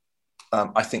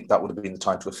 I think that would have been the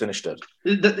time to have finished it.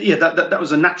 That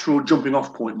was a natural jumping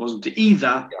off point, wasn't it?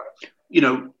 Either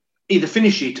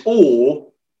finish it or,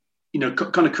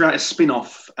 kind of create a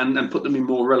spin-off and put them in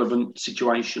more relevant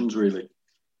situations, really.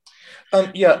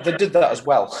 Yeah, they did that as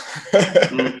well.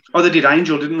 Oh, they did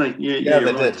Angel, didn't they? Yeah,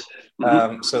 they did.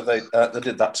 Mm-hmm. So they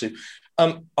did that too.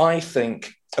 I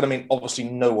think, and I mean, obviously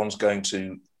no one's going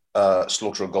to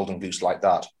slaughter a golden goose like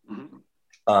that.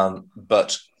 Mm-hmm.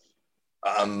 But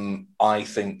I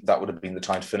think that would have been the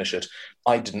time to finish it.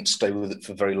 I didn't stay with it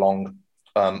for very long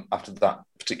after that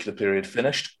particular period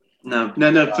finished. No.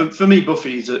 For me,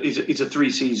 Buffy is a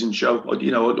 3-season show.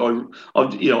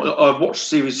 I've watched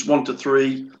series 1 to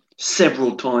 3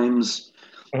 several times.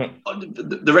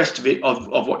 Mm-hmm. The rest of it,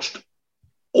 I've watched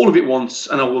all of it once,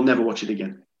 and I will never watch it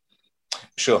again.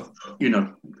 Sure.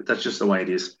 That's just the way it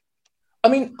is. I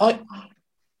mean, I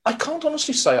can't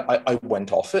honestly say I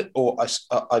went off it or I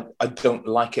don't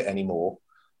like it anymore.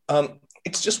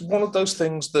 It's just one of those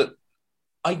things that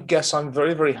I guess I'm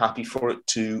very, very happy for it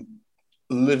to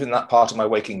live in that part of my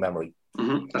waking memory.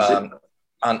 Mm-hmm. That's it.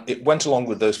 And it went along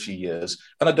with those few years,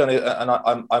 and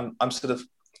I'm sort of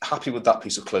happy with that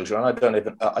piece of closure, and I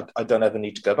don't ever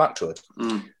need to go back to it.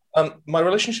 Mm. My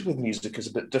relationship with music is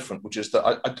a bit different, which is that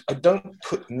I don't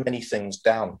put many things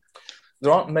down.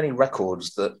 There aren't many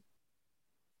records that.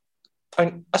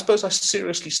 I suppose I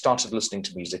seriously started listening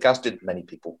to music, as did many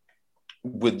people,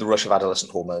 with the rush of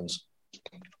adolescent hormones.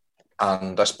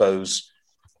 And I suppose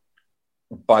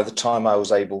by the time I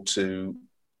was able to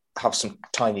have some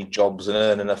tiny jobs and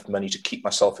earn enough money to keep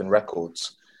myself in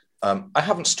records. I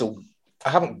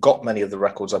haven't got many of the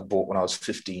records I bought when I was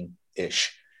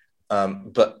 15-ish,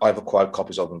 but I've acquired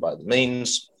copies of them by the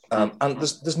means. And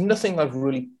there's nothing I've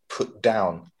really put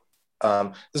down.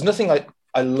 There's nothing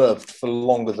I loved for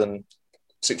longer than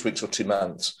 6 weeks or 2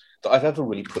 months that I've ever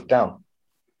really put down.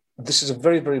 This is a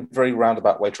very, very, very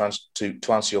roundabout way to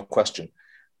answer your question.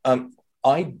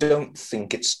 I don't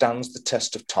think it stands the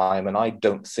test of time, and I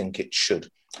don't think it should.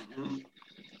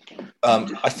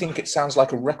 I think it sounds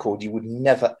like a record you would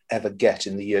never, ever get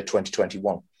in the year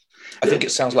 2021. I think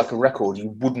it sounds like a record you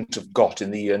wouldn't have got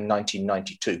in the year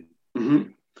 1992.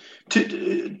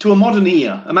 To a modern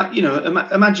ear,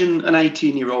 imagine an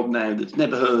 18-year-old now that's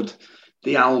never heard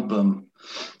the album.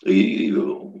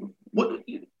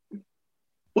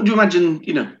 What do you imagine?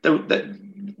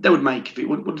 They would make of it.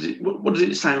 What does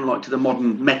it sound like to the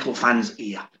modern metal fan's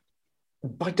ear?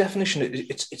 By definition,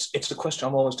 it's a question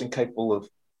I'm almost incapable of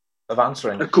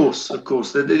answering. Of course.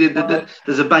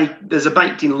 There's a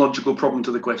baked-in logical problem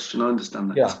to the question. I understand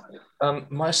that. Yeah.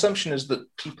 My assumption is that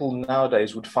people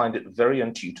nowadays would find it very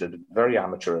untutored, very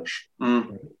amateurish.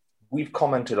 We've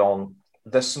commented on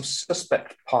there's some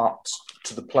suspect parts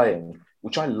to the playing,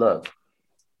 which I love,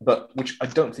 but which I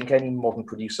don't think any modern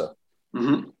producer.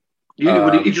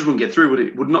 It just wouldn't get through, would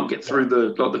it? Would not get through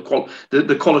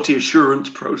the quality assurance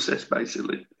process,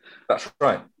 basically. That's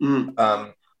right.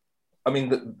 I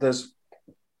mean,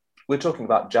 we're talking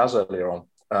about jazz earlier on,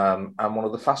 and one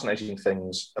of the fascinating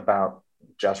things about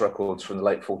jazz records from the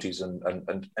late 40s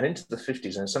and into the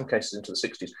 50s, and in some cases into the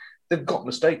 60s, they've got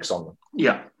mistakes on them.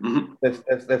 Yeah.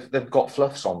 They've got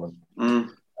fluffs on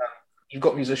them. You've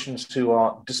got musicians who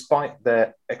are, despite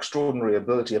their extraordinary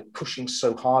ability, are pushing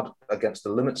so hard against the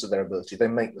limits of their ability, they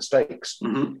make mistakes.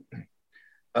 And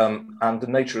the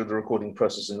nature of the recording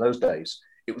process in those days,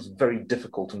 it was very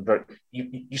difficult and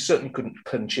you certainly couldn't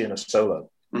punch in a solo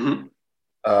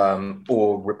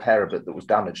or repair a bit that was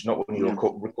damaged, not when you were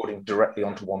recording directly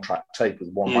onto one-track tape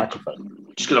with one microphone.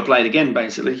 Just got to play it again,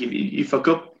 basically. You fuck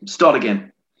up, start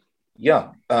again.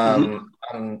 Yeah.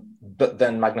 But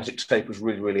then magnetic tape was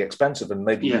really, really expensive, and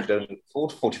maybe you could only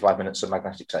afford 45 minutes of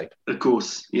magnetic tape. Of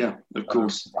course, yeah, of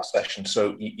course. That session.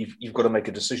 So you've got to make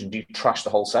a decision. Do you trash the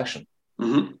whole session?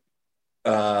 Or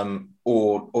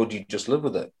do you just live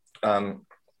with it?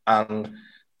 And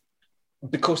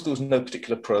because there was no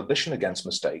particular prohibition against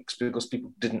mistakes, because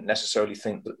people didn't necessarily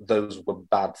think that those were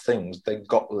bad things, they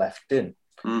got left in.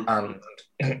 And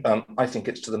I think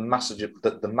it's to the massive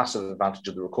advantage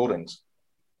of the recordings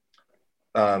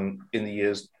in the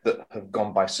years that have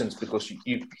gone by since, because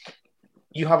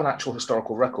you have an actual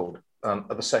historical record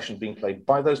of a session being played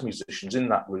by those musicians in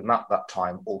that room at that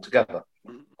time all together.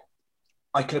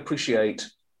 I can appreciate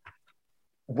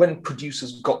when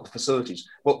producers got the facilities.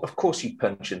 Well, of course you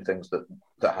punch in things that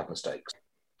had mistakes.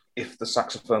 If the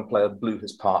saxophone player blew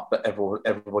his part but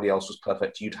everybody else was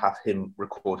perfect, you'd have him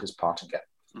record his part again.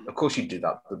 Of course you'd do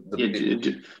that.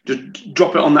 Just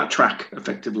drop it on that track,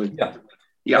 effectively.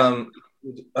 Yeah.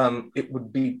 It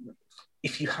would be,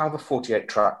 if you have a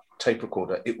 48-track tape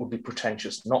recorder, it would be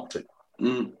pretentious not to.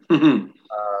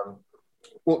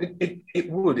 Well,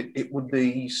 it would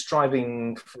be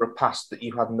striving for a past that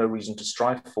you have no reason to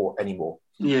strive for anymore.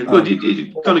 Yeah, well,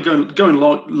 it kind of going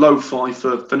lo-fi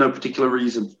for no particular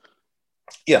reason.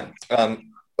 Yeah,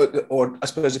 or I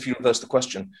suppose if you reverse the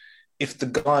question, if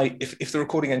the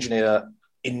recording engineer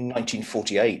in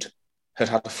 1948 had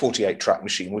a 48-track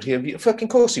machine, would he have? Fucking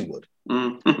course he would.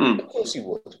 Of course he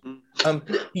would.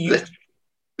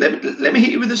 Let me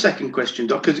hit you with a second question,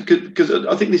 Doc, because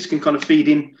I think this can kind of feed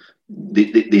in.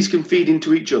 These can feed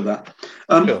into each other.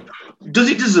 Sure. Does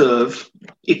it deserve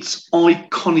its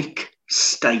iconic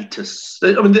status?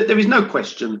 I mean, there is no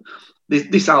question.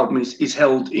 This album is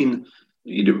held in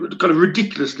kind of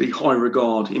ridiculously high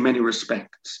regard in many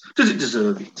respects. Does it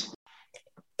deserve it?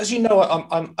 As you know,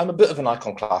 I'm a bit of an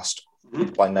iconoclast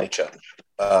by nature.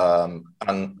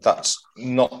 And that's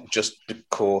not just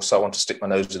because I want to stick my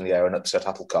nose in the air and upset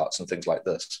apple carts and things like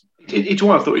this. It's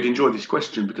why I thought you'd enjoy this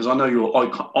question, because I know your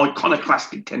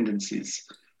iconoclastic tendencies.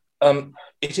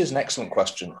 It is an excellent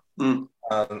question.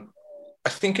 I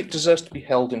think it deserves to be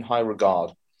held in high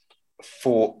regard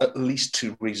for at least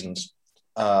two reasons.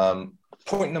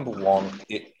 Point number one,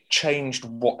 it changed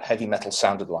what heavy metal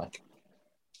sounded like.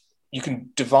 You can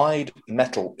divide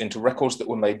metal into records that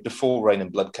were made before Rain and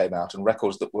Blood came out and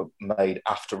records that were made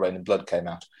after Rain and Blood came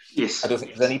out. Yes. I don't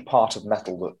think there's any part of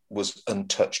metal that was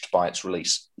untouched by its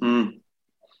release.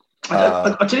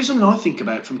 I'll tell you something I think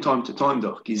about from time to time,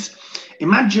 Doc, is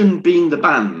imagine being the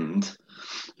band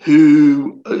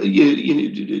who,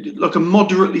 like a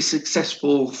moderately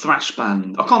successful thrash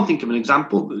band. I can't think of an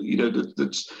example,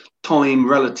 that's time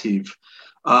relative.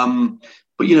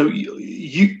 But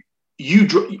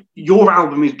your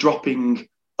album is dropping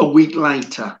a week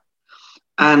later,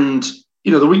 and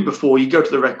the week before you go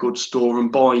to the record store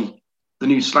and buy the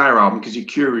new Slayer album because you're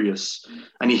curious,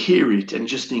 and you hear it and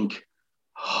just think,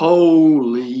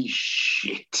 holy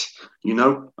shit,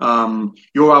 your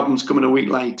album's coming a week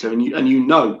later, and you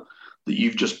know that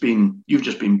you've just been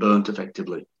burnt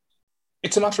effectively.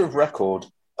 It's a matter of record.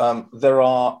 There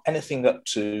are anything up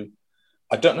to,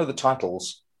 I don't know the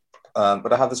titles,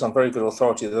 but I have this on very good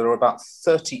authority. There are about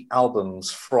 30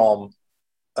 albums from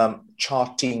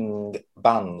charting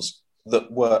bands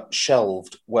that were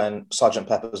shelved when Sgt.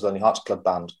 Pepper's Lonely Hearts Club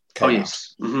Band came out.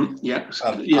 Mm-hmm. Yeah.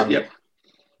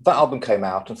 That album came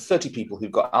out, and 30 people who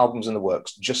got albums in the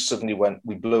works just suddenly went,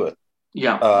 we blew it.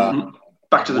 Yeah.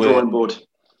 Back to the drawing board.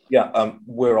 Yeah.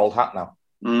 We're old hat now.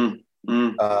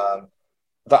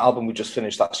 That album we just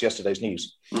finished, that's yesterday's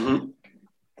news. Mm-hmm.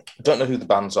 Don't know who the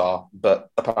bands are, but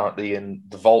apparently in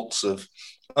the vaults of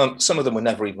some of them were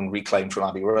never even reclaimed from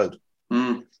Abbey Road.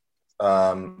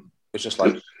 It's just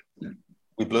like,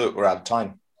 we blew it, we're out of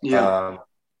time. Yeah.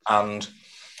 And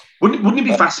wouldn't it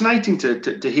be fascinating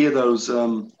to hear those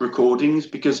recordings?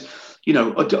 Because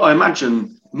I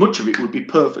imagine much of it would be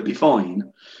perfectly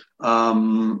fine,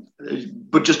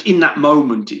 but just in that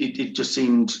moment, it just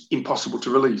seemed impossible to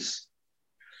release.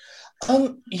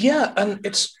 Yeah, and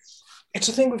it's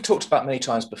a thing we've talked about many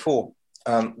times before,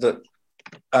 that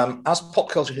as pop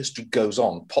culture history goes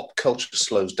on, pop culture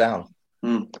slows down.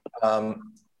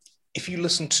 If you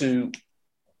listen to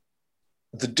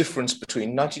the difference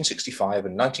between 1965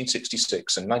 and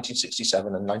 1966 and 1967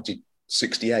 and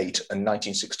 1968 and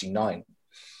 1969,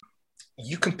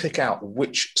 you can pick out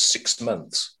which 6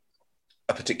 months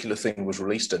a particular thing was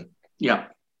released in. Yeah.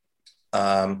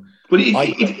 Well,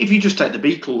 if you just take the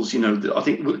Beatles, I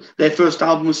think their first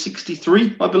album was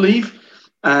 63, I believe,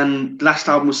 and last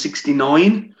album was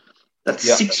 69.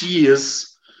 That's 6 years.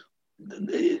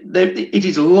 It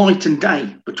is light and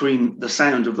day between the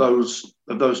sound of those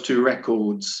two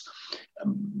records.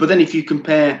 But then if you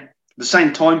compare the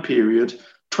same time period,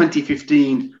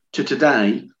 2015 to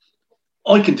today,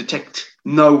 I can detect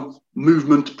no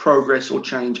movement, progress, or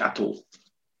change at all.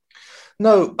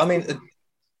 No, I mean,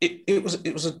 it was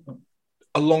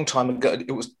a long time ago.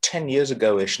 It was 10 years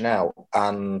ago-ish now,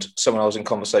 and someone I was in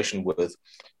conversation with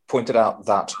pointed out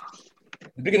that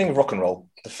the beginning of rock and roll,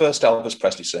 the first Elvis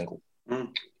Presley single,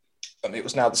 and it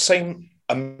was now the same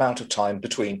amount of time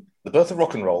between the birth of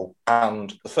rock and roll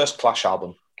and the first Clash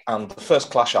album and the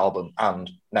first Clash album and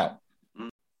now,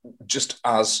 just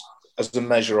as a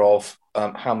measure of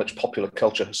how much popular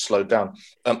culture has slowed down.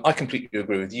 I completely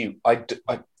agree with you. I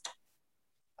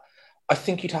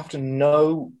think you'd have to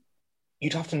know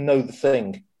the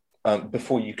thing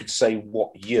before you could say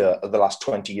what year of the last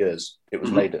 20 years it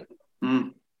was made in.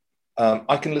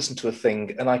 I can listen to a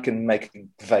thing and I can make a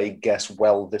vague guess,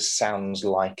 well, this sounds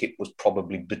like it was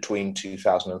probably between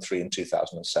 2003 and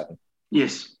 2007.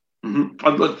 Yes.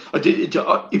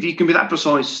 If you can be that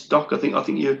precise, Doc, I think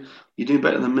you're doing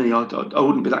better than me. I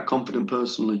wouldn't be that confident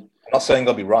personally. I'm not saying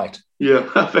I'll be right.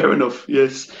 Yeah, fair enough.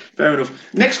 Yes, fair enough.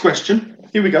 Next question.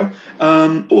 Here we go.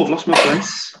 I've lost my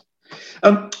place.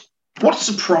 What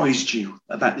surprised you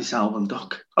about this album,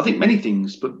 Doc? I think many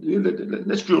things, but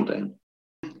let's drill down.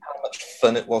 How much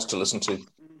fun it was to listen to.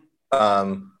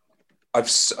 I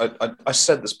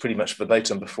said this pretty much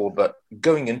verbatim before, but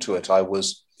going into it, I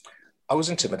was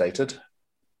intimidated.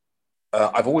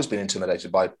 I've always been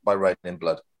intimidated by Rain in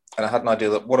Blood, and I had an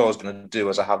idea that what I was going to do,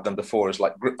 as I have done before, is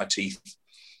like grit my teeth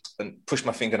and push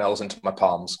my fingernails into my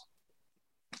palms,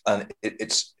 and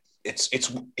it's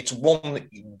one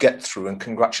that you get through and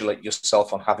congratulate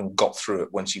yourself on having got through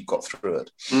it once you've got through it.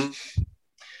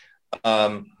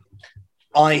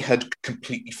 I had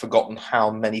completely forgotten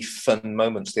how many fun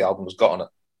moments the album has got on it.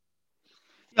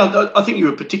 Yeah, I think you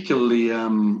were particularly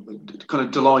kind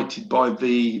of delighted by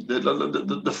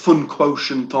the fun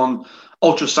quotient on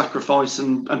Ultra Sacrifice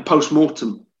and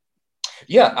Post-Mortem.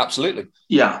 Yeah, absolutely.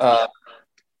 Yeah.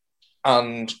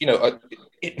 And,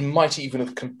 it might even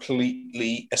have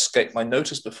completely escaped my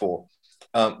notice before,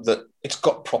 that it's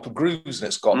got proper grooves and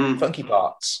it's got funky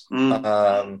parts,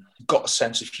 got a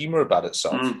sense of humour about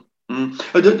itself.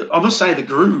 I must say the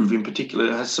groove in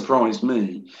particular has surprised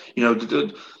me. I've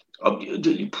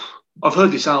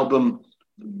heard this album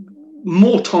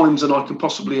more times than I can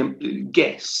possibly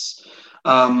guess.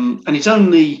 And it's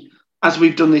only as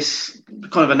we've done this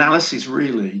kind of analysis,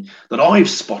 really, that I've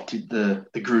spotted the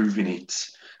groove in it,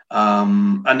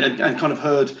 and kind of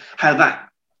heard how that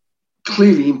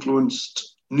clearly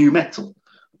influenced new metal,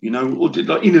 or did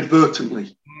like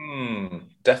inadvertently,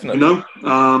 definitely.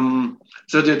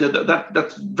 So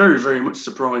that's very, very much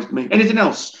surprised me. Anything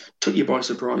else took you by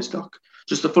surprise, Doc?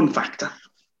 Just a fun factor.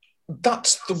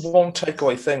 That's the one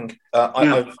takeaway thing.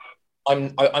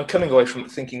 I'm coming away from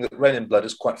it thinking that Rain in Blood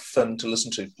is quite fun to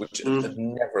listen to, which had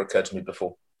never occurred to me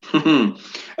before.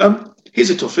 Here's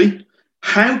a toughie.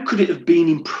 How could it have been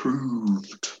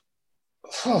improved?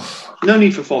 No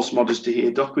need for false modesty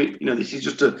here, Doc. This is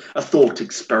just a thought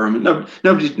experiment. No.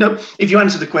 If you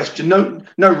answer the question, no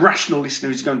rational listener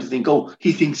is going to think, "Oh,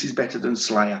 he thinks he's better than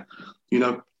Slayer."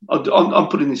 I'm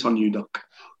putting this on you, Doc.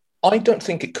 I don't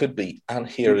think it could be, and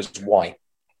here is why.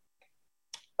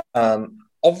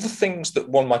 Of the things that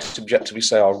one might objectively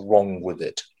say are wrong with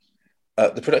it,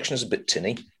 the production is a bit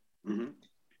tinny.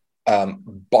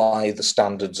 By the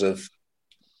standards of,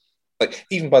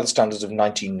 even by the standards of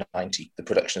 1990, the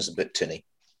production is a bit tinny.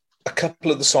 A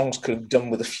couple of the songs could have done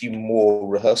with a few more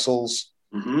rehearsals,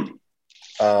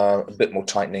 a bit more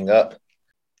tightening up.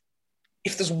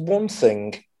 If there's one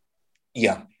thing,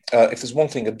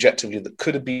 objectively that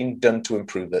could have been done to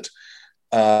improve it,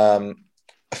 a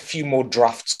few more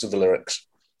drafts of the lyrics.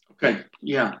 Okay,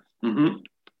 yeah.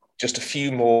 Just a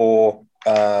few more,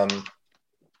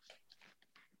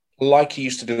 like he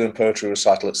used to do in poetry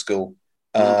recital at school.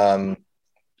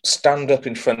 Stand up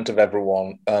in front of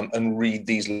everyone and read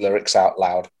these lyrics out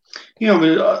loud.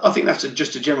 I think that's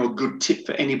just a general good tip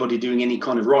for anybody doing any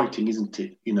kind of writing, isn't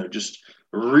it? Just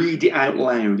read it out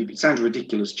loud. If it sounds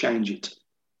ridiculous, change it.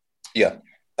 Yeah.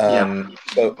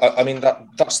 So,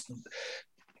 that's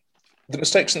the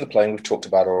mistakes in the playing we've talked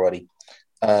about already.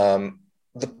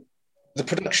 The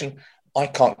production I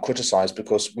can't criticize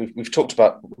because we've talked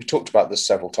about this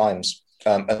several times,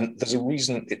 and there's a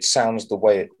reason it sounds the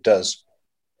way it does.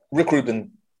 Rick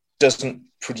Rubin doesn't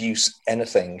produce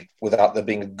anything without there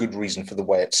being a good reason for the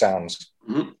way it sounds,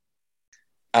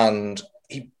 and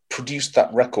he produced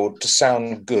that record to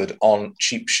sound good on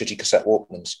cheap, shitty cassette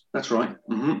Walkmans. That's right.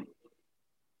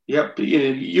 Yep,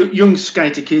 young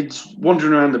skater kids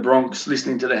wandering around the Bronx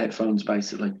listening to their headphones,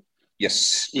 basically.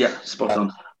 Yes. Yeah, spot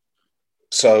on.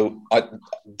 So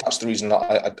that's the reason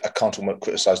I can't almost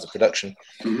criticise the production.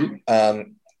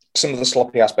 Some of the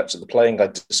sloppy aspects of the playing I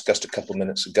discussed a couple of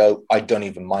minutes ago, I don't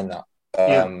even mind that.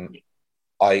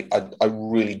 I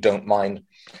really don't mind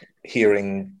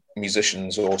hearing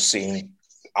musicians or seeing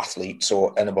athletes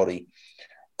or anybody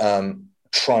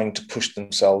trying to push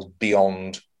themselves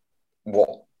beyond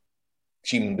what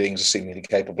human beings are seemingly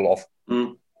capable of.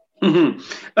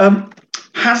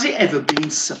 Has it ever been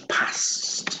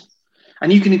surpassed?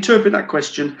 And you can interpret that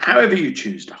question however you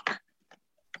choose, Doc.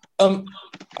 I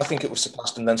think it was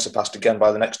surpassed and then surpassed again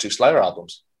by the next two Slayer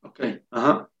albums. Okay.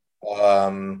 I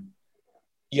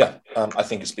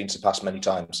think it's been surpassed many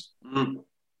times.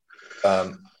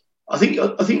 I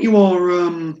think you are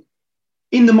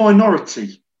in the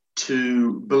minority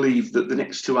to believe that the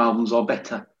next two albums are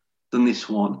better than this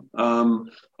one. I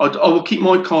will keep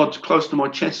my cards close to my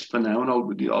chest for now, and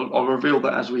I'll reveal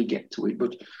that as we get to it.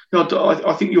 But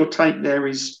I think your take there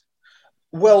is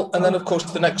well. And then, of course,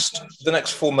 the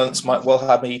next 4 months might well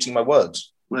have me eating my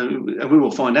words. Well, we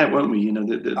will find out, won't we?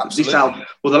 This album,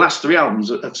 the last three albums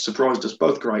have surprised us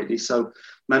both greatly. So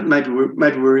maybe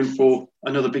we're in for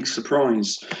another big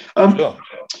surprise. Sure.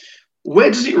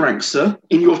 Where does it rank, sir,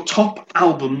 in your top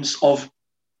albums of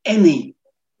any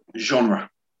genre?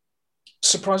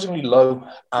 Surprisingly low,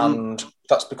 and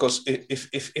that's because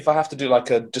if I have to do like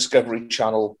a Discovery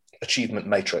Channel achievement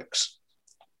matrix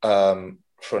for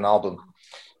an album,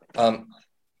 Rain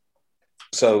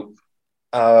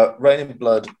in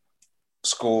Blood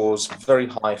scores very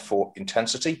high for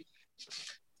intensity.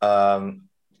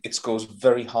 It scores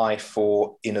very high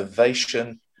for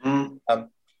innovation.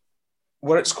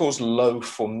 Where it scores low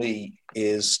for me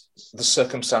is the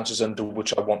circumstances under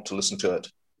which I want to listen to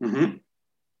it.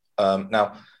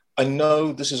 Now, I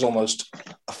know this is almost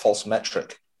a false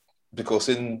metric because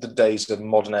in the days of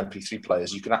modern MP3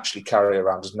 players, you can actually carry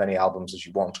around as many albums as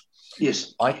you want.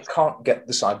 Yes. I can't get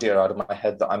this idea out of my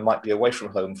head that I might be away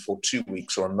from home for 2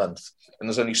 weeks or a month, and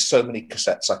there's only so many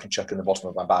cassettes I can chuck in the bottom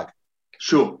of my bag.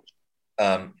 Sure.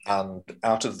 And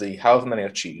out of the however many I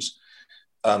choose,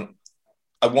 I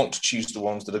want to choose the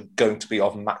ones that are going to be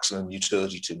of maximum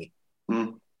utility to me.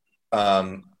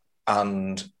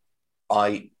 And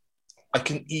I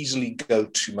can easily go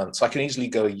 2 months. I can easily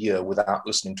go a year without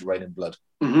listening to Rain in Blood.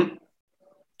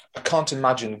 I can't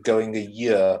imagine going a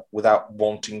year without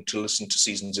wanting to listen to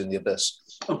Seasons in the Abyss.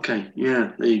 Okay,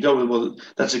 yeah, there you go. Well,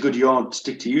 that's a good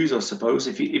yardstick to use, I suppose.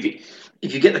 If you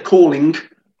get the calling.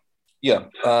 Yeah,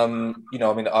 I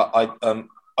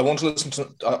I want to listen to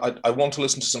I want to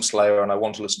listen to some Slayer, and I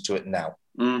want to listen to it now.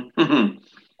 Mm-hmm.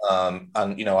 And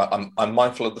I'm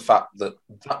mindful of the fact that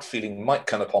that feeling might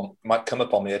come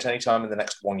upon me at any time in the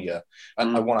next 1 year,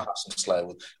 and I want to have some Slayer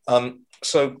with.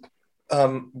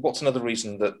 What's another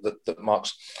reason that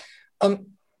marks?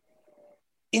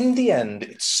 In the end,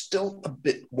 it's still a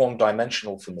bit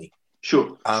one-dimensional for me.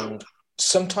 Sure. And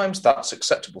sometimes that's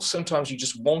acceptable. Sometimes you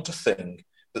just want a thing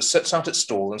that sets out its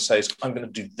stall and says, I'm going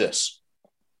to do this.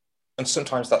 And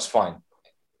sometimes that's fine.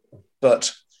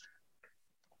 But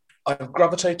I've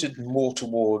gravitated more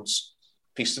towards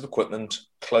pieces of equipment,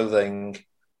 clothing,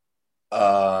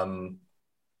 cultural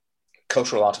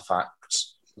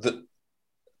artifacts that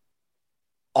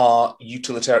are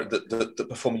utilitarian, that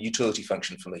perform a utility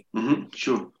function for me. Mm-hmm.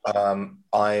 Sure.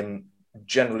 I'm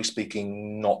generally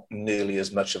speaking not nearly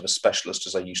as much of a specialist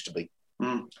as I used to be.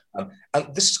 And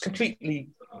this is completely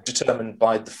determined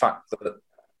by the fact that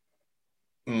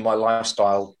my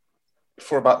lifestyle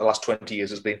for about the last 20 years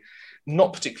has been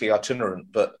not particularly itinerant,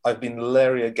 but I've been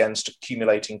leery against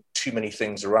accumulating too many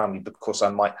things around me because I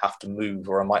might have to move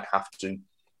or I might have to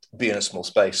be in a small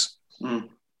space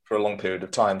for a long period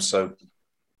of time. So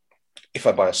if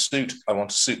I buy a suit, I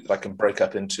want a suit that I can break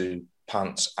up into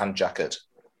pants and jacket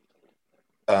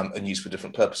and use for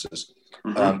different purposes.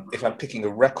 If I'm picking a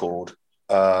record,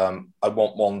 I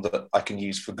want one that I can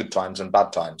use for good times and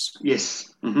bad times.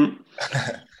 Yes. And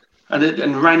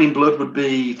Raining Blood would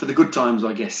be for the good times,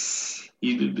 I guess.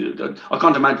 I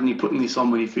can't imagine you putting this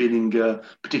on when you're feeling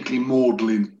particularly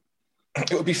maudlin.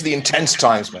 It would be for the intense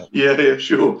times, man. Yeah,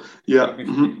 sure. Yeah,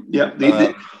 yeah.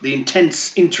 The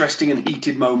intense, interesting, and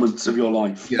heated moments of your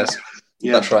life. Yes,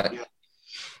 that's right.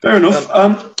 Fair enough.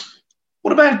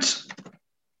 What about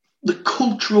the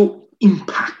cultural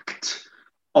impact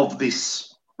of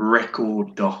this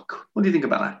record, Doc? What do you think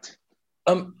about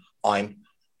that?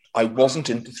 I wasn't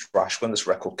into thrash when this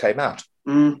record came out.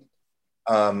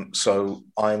 So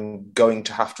I'm going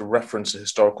to have to reference a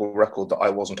historical record that I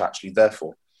wasn't actually there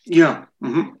for. Yeah.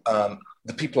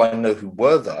 The people I know who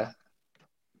were there,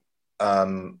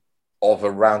 of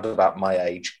around about my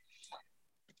age,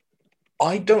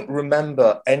 I don't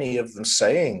remember any of them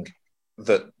saying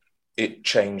that it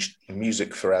changed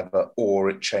music forever or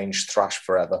it changed thrash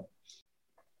forever.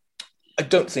 I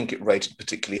don't think it rated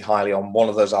particularly highly on one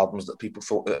of those albums that people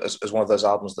thought as one of those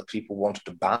albums that people wanted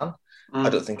to ban. I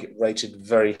don't think it rated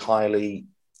very highly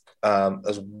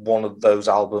as one of those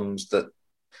albums that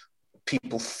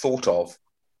people thought of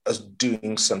as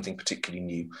doing something particularly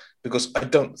new, because I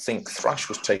don't think thrash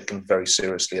was taken very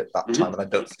seriously at that time, and I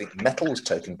don't think metal was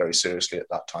taken very seriously at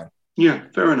that time. Yeah,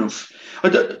 fair enough.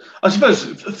 I suppose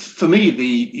for me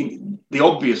the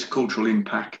obvious cultural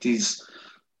impact is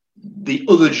the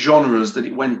other genres that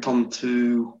it went on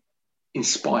to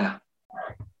inspire.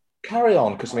 Carry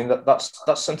on, because I mean that's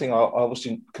something I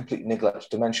obviously completely neglected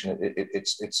to mention.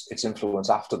 Its influence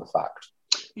after the fact.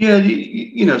 Yeah,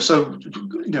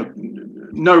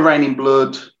 no Raining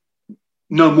Blood,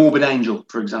 no Morbid Angel,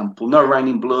 for example, no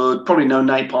Raining Blood, probably no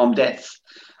Napalm Death.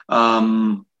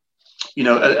 And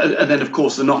then of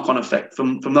course the knock-on effect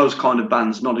from those kind of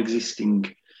bands not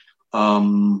existing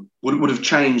would have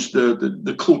changed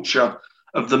the culture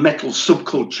of the metal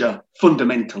subculture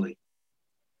fundamentally.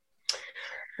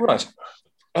 Right.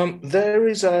 There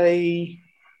is a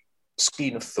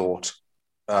scheme of thought,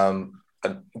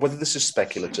 and whether this is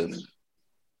speculative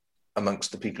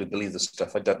amongst the people who believe this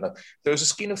stuff, I don't know. There is a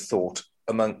scheme of thought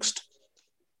amongst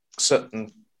certain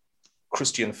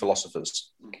Christian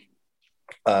philosophers,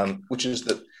 which is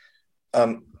that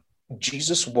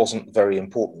Jesus wasn't very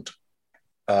important.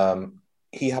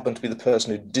 He happened to be the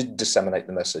person who did disseminate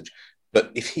the message, but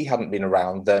if he hadn't been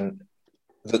around, then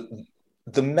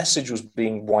the message was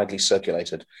being widely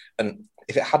circulated. And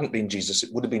if it hadn't been Jesus,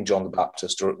 it would have been John the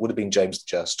Baptist, or it would have been James the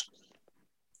Just.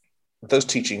 Those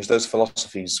teachings, those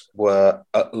philosophies were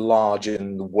at large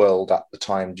in the world at the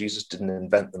time. Jesus didn't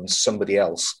invent them. Somebody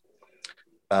else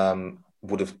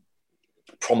would have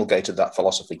promulgated that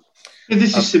philosophy. Yeah,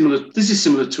 this is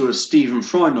similar to a Stephen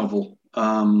Fry novel,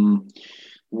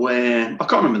 where I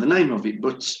can't remember the name of it,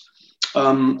 but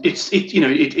it's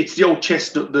the old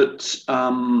chestnut that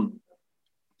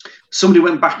somebody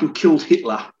went back and killed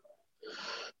Hitler,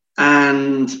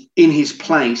 and in his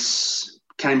place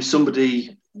came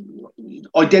somebody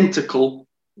identical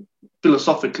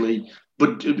philosophically,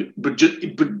 but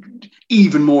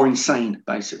even more insane,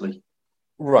 basically.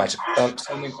 Right.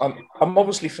 I'm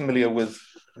obviously familiar with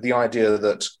the idea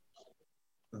that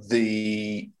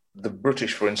the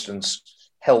British, for instance,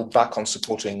 held back on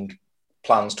supporting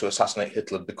plans to assassinate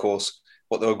Hitler because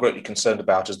what they were greatly concerned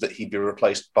about is that he'd be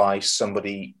replaced by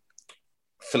somebody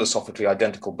philosophically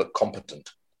identical but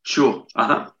competent. Sure.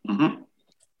 Mm-hmm.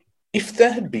 If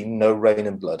there had been no Rain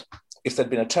in Blood, if there'd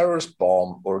been a terrorist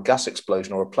bomb or a gas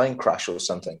explosion or a plane crash or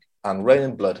something, and Rain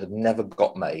in Blood had never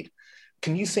got made,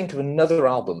 can you think of another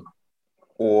album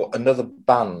or another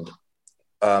band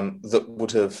that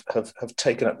would have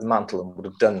taken up the mantle and would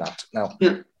have done that? Now,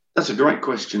 yeah, that's a great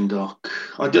question, Doc.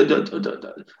 I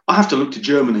have to look to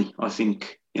Germany, I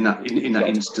think, in that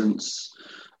instance.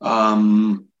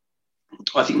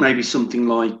 I think maybe something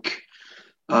like,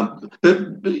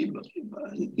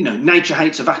 nature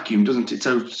hates a vacuum, doesn't it?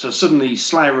 So suddenly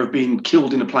Slayer have been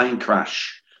killed in a plane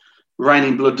crash, Rain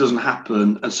in Blood doesn't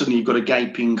happen, and suddenly you've got a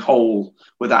gaping hole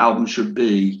where that album should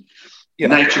be. Yeah.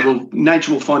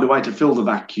 Nature will find a way to fill the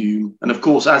vacuum, and of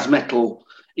course, as metal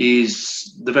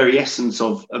is the very essence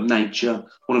of nature,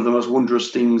 one of the most wondrous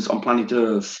things on planet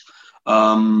Earth.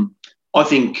 I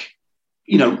think,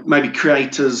 maybe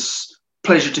Creator's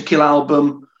Pleasure to Kill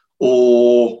album,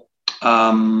 or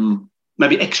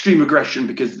maybe Extreme Aggression,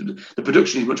 because the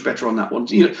production is much better on that one.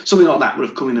 Something like that would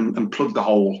have come in and plugged the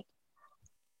hole.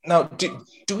 Now, do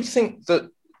we think that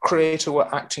Creator were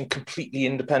acting completely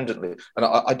independently? And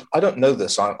I don't know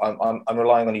this. I'm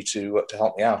relying on you to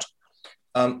help me out.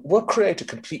 Were Creator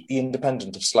completely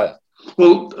independent of Slayer?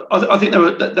 Well, I think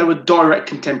they were direct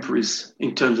contemporaries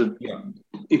in terms of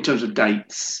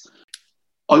dates.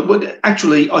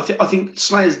 I think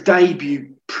Slayer's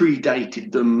debut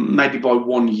predated them maybe by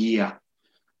 1 year,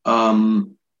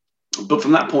 but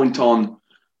from that point on,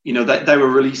 they were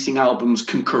releasing albums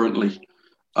concurrently.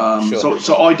 Sure.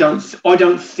 So I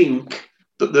don't think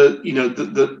that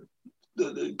the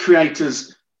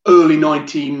Creator's early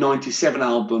 1997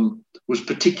 album was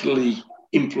particularly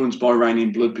influenced by Rain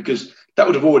in Blood, because that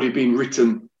would have already been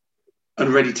written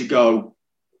and ready to go,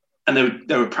 and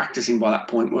they were practicing by that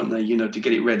point, weren't they? To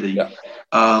get it ready. Yeah.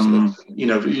 For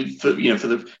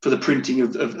the printing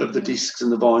of the discs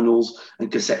and the vinyls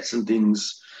and cassettes and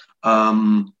things.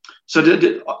 So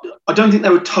I don't think they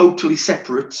were totally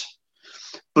separate,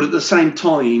 but at the same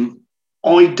time,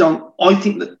 I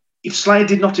think that if Slayer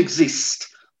did not exist,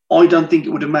 I don't think it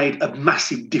would have made a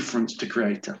massive difference to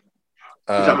Creator.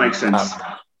 Does that make sense?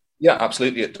 Yeah,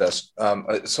 absolutely, it does.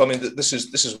 So I mean, this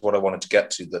is what I wanted to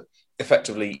get to. That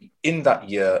effectively, in that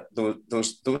year, there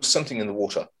was something in the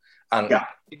water, and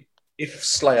if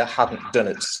Slayer hadn't done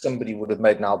it, somebody would have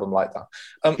made an album like that.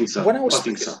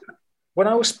 When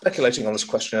I was speculating on this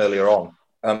question earlier on,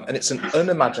 and it's an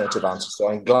unimaginative answer, so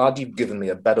I'm glad you've given me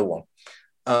a better one.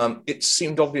 It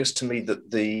seemed obvious to me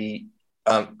that the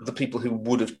people who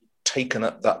would have taken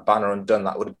up that banner and done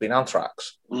that would have been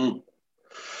Anthrax. Mm.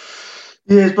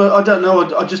 Yes, but I don't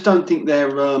know. I just don't think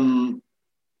they're.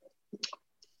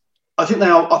 I think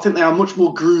they are much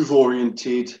more groove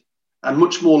oriented and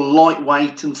much more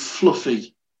lightweight and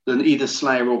fluffy than either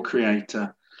Slayer or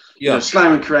Creator. Yeah,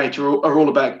 Slayer and Creator are all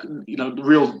about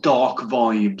real dark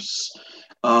vibes,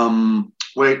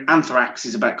 where Anthrax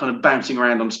is about kind of bouncing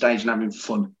around on stage and having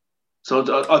fun.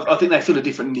 So I think they fill a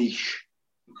different niche.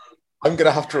 I'm going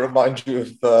to have to remind you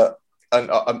of, and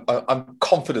I'm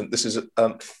confident this is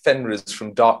Fenriz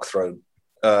from Darkthrone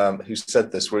who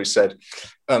said this, where he said,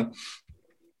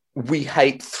 we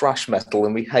hate thrash metal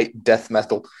and we hate death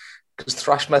metal because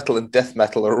thrash metal and death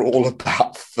metal are all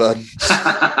about fun.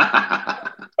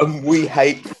 And we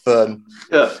hate fun.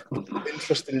 Yeah. We're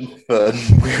interested in fun.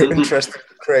 We're interested in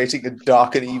creating a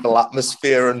dark and evil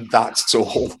atmosphere, and that's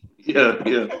all. Yeah.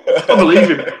 I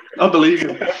believe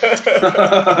him.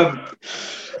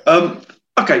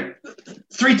 Okay,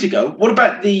 3 to go. What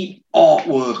about the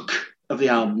artwork of the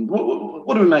album?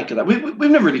 What do we make of that?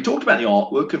 We've never really talked about the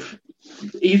artwork of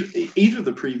either of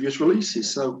the previous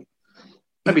releases, so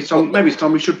maybe it's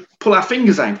time we should pull our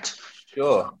fingers out.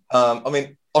 Sure. I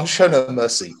mean, on Show No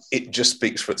Mercy, it just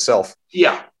speaks for itself.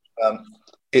 Yeah.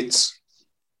 It's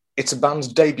a band's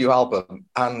debut album,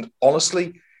 and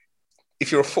honestly,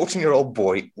 if you're a 14-year-old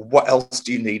boy, what else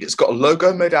do you need? It's got a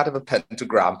logo made out of a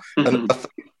pentagram and a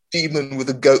demon with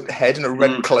a goat head and a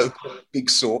red cloak and a big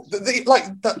sword.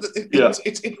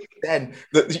 It's then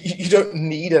that you don't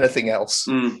need anything else.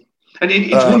 Mm. And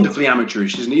it's wonderfully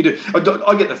amateurish, isn't it?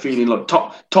 I get the feeling like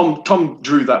Tom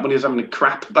drew that when he was having a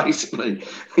crap, basically,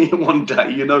 one day.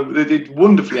 It's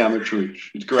wonderfully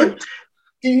amateurish. It's great.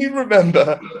 Do you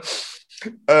remember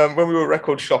when we were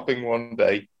record shopping one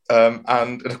day,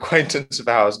 and an acquaintance of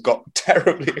ours got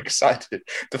terribly excited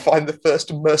to find the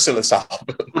first Merciless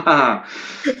album?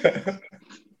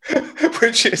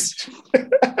 Which is,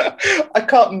 I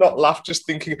can't not laugh just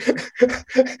thinking,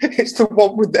 it's the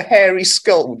one with the hairy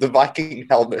skull with the Viking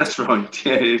helmet. That's right,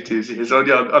 yeah, it is. Yes. I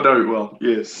know it well,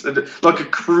 yes. And like a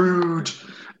crude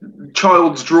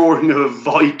child's drawing of a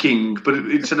Viking, but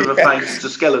instead of a face, it's a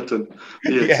skeleton.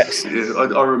 Yes.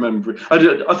 I remember it.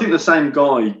 I think the same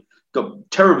guy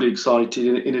got terribly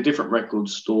excited in a different record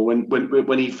store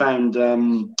when he found.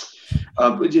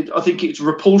 I think it's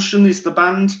Repulsion is the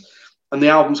band, and the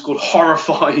album's called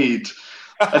Horrified,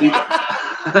 and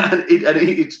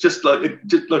it's just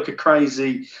like a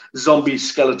crazy zombie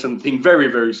skeleton thing, very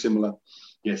very similar.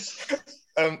 Yes,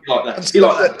 like that. You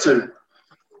like that too.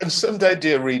 And someday,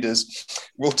 dear readers,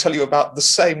 we'll tell you about the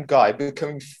same guy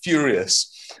becoming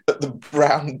furious at the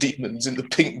brown demons in the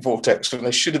pink vortex when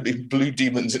they should have been blue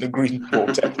demons in a green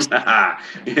vortex. Yeah,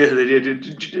 they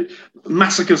did.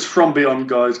 Massacres from Beyond,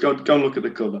 guys. Go and look at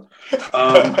the cover.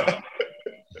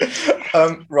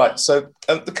 Right, so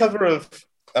the cover of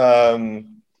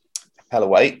Hell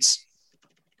Awaits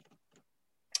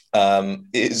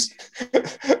is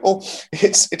well,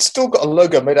 it's still got a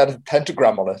logo made out of a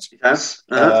pentagram on it. Yes,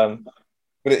 but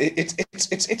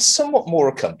it's somewhat more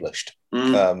accomplished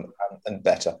and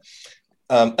better.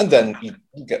 And then you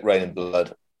get Rain in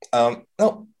Blood. Now,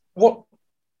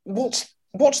 what's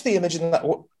the image in that?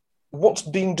 What's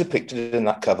being depicted in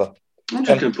that cover? I'm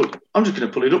just going to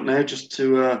pull it up now, just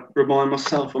to remind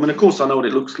myself. I mean, of course, I know what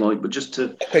it looks like, but just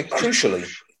to. Okay, crucially,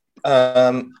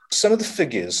 some of the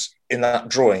figures in that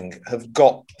drawing have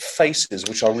got faces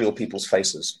which are real people's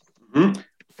faces. Mm-hmm.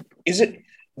 Is it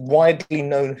widely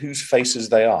known whose faces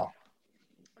they are?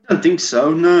 I don't think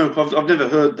so. No, I've never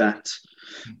heard that.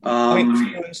 I mean,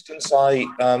 for instance, I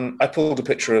pulled a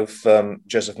picture of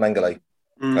Joseph Mengele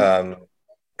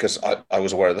because I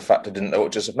was aware of the fact I didn't know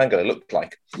what Joseph Mengele looked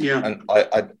like. Yeah, and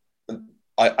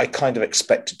I kind of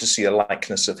expected to see a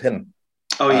likeness of him.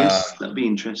 Oh yes, that'd be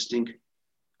interesting.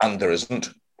 And there isn't.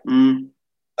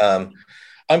 I'm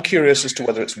curious as to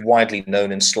whether it's widely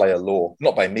known in Slayer lore,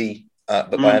 not by me,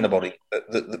 but by anybody.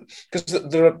 Because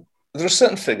there are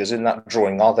certain figures in that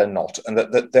drawing, are there not? And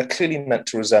that they're clearly meant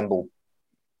to resemble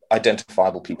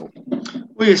identifiable people.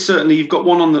 Well, yes, certainly. You've got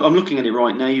one on the. I'm looking at it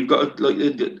right now. You've got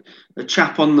a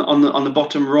chap on the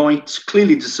bottom right,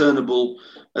 clearly discernible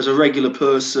as a regular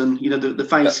person. You know, the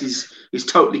face is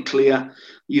totally clear.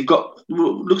 You've got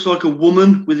looks like a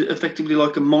woman with effectively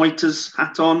like a mitres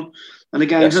hat on. And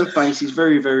again, her face is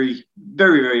very, very,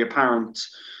 very, very apparent.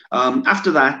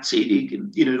 After that,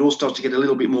 it all starts to get a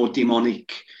little bit more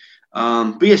demonic.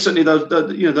 But yeah, certainly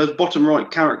those bottom right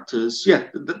characters,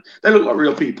 they look like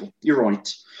real people. You're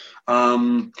right.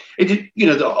 Obviously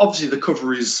the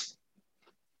cover is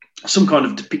some kind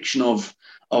of depiction of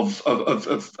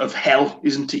hell,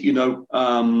 isn't it? You know,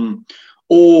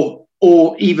 or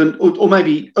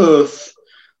maybe Earth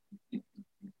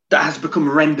that has become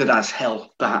rendered as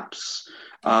hell, perhaps.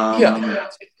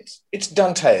 It's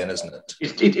Dantean, isn't it?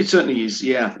 It certainly is.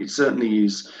 Yeah, it certainly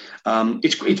is.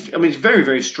 It's very,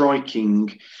 very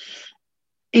striking,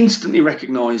 instantly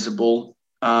recognisable,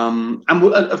 and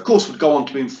of course would go on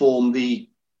to inform the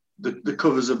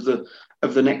covers of the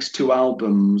next two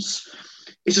albums.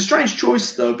 It's a strange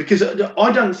choice though, because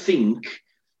I don't think,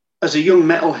 as a young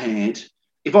metalhead,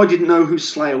 if I didn't know who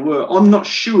Slayer were, I'm not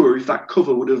sure if that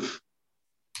cover would have,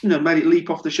 made it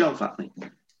leap off the shelf at me.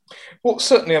 Well,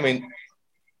 certainly, I mean,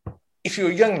 if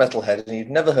you're a young metalhead and you've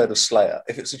never heard of Slayer,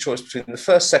 if it's a choice between the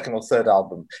first, second, or third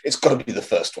album, it's got to be the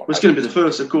first one. Well, it's going to be the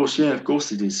first, of course. Yeah, of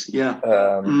course it is. Yeah.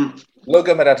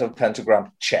 Logo made out of a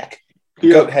pentagram, check.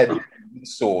 Yeah. Goat head,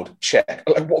 sword, check.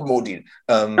 Like, what more do you?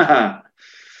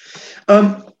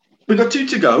 We've got two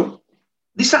to go.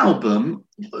 This album,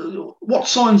 what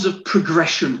signs of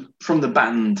progression from the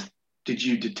band did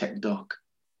you detect, Doc?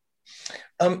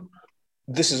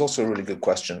 This is also a really good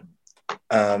question.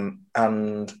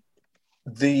 And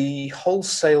the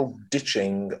wholesale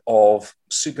ditching of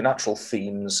supernatural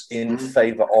themes in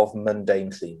favour of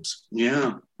mundane themes.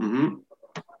 Yeah. Mm-hmm.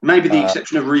 Maybe the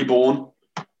exception of Reborn.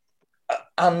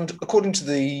 And according to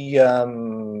the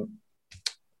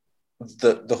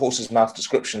horse's mouth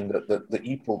description that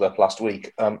you pulled up last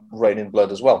week, Rain in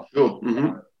Blood as well. Sure.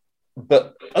 Mm-hmm.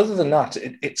 But other than that,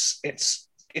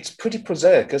 it's pretty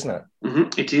prosaic, isn't it?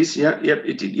 Mm-hmm. It is, yeah.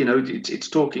 It's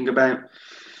talking about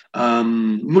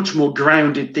much more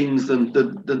grounded things than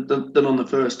on the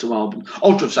first two albums.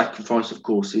 Altar of Sacrifice, of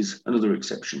course, is another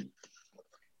exception.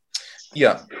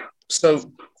 Yeah.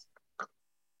 So,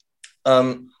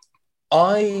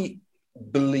 I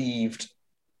believed,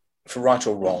 for right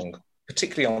or wrong,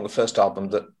 particularly on the first album,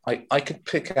 that I could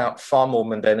pick out far more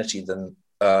mundanity than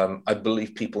I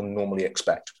believe people normally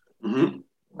expect. Mm-hmm.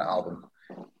 That album.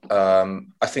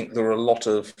 I think there are a lot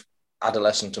of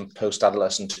adolescent and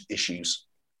post-adolescent issues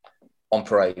on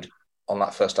parade on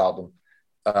that first album.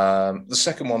 The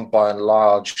second one, by and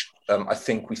large, I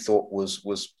think we thought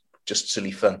was just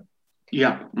silly fun.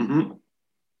 Yeah. Mm-hmm.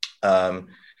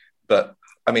 But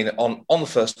I mean, on the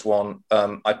first one,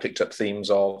 I picked up themes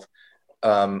of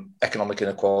economic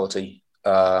inequality.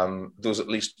 There was at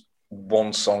least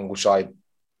one song which I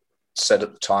said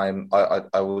at the time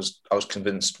I was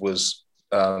convinced was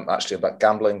actually about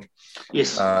gambling.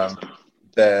 Yes.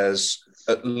 There's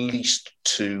at least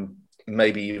two,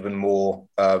 maybe even more,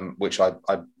 which I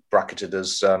bracketed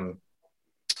as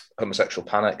homosexual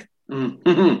panic.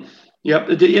 Mm-hmm.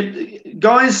 Yep.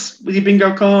 Guys, with your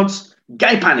bingo cards,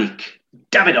 gay panic.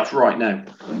 Davidoff right now.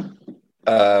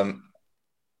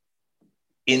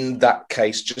 In that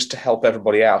case, just to help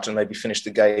everybody out and maybe finish the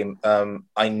game,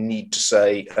 I need to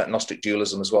say Gnostic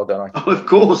dualism as well, don't I? Oh, of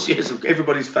course, yes.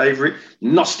 Everybody's favourite,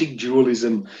 Gnostic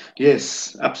dualism.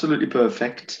 Yes, absolutely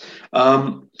perfect.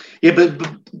 Yeah,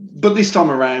 but this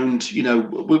time around, you know,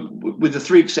 with the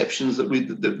three exceptions that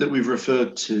we've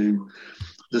referred to,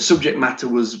 the subject matter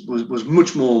was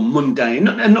much more mundane,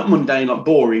 and not mundane like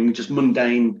boring, just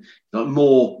mundane, like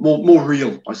more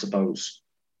real, I suppose.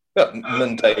 Yeah,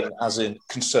 mundane, as in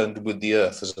concerned with the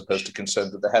earth, as opposed to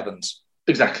concerned with the heavens.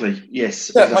 Exactly.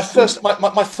 Yes. Yeah, exactly.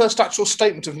 my first actual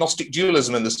statement of Gnostic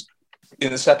dualism in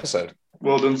this episode.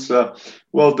 Well done, sir.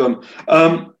 Well done.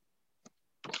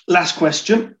 Last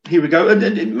question. Here we go.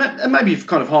 And maybe you've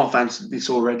kind of half answered this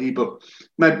already, but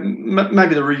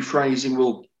maybe the rephrasing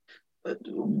will.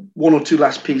 One or two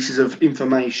last pieces of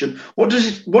information. What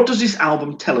does this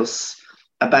album tell us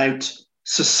about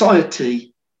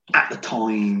society at the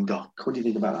time, Doc? What do you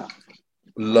think about that?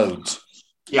 Loads.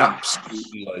 Yeah.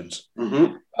 Absolutely loads.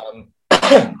 Mm-hmm.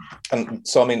 And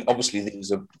so, I mean, obviously,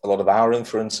 these are a lot of our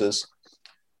influences.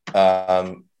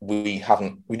 We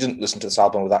didn't listen to this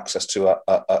album with access to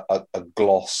a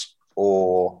gloss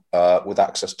or with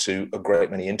access to a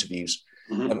great many interviews.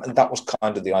 Mm-hmm. And that was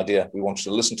kind of the idea. We wanted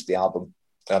to listen to the album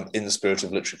in the spirit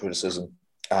of literary criticism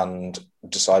and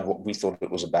decide what we thought it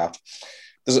was about.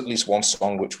 There's at least one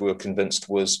song which we were convinced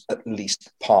was at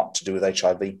least part to do with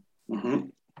HIV. Mm-hmm.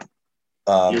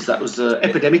 Yes, that was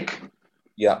Epidemic.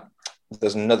 Yeah.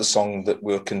 There's another song that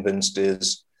we were convinced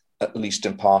is at least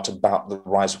in part about the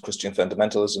rise of Christian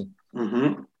fundamentalism.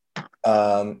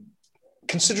 Mm-hmm.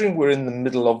 Considering we're in the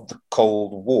middle of the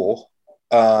Cold War,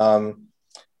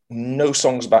 no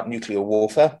songs about nuclear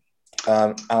warfare.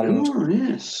 And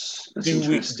yes, that's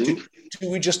interesting. Do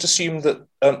we just assume that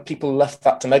people left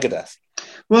that to Megadeth?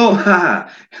 Well,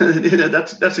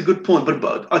 that's a good point,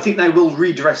 but I think they will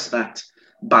redress that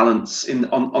balance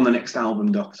on the next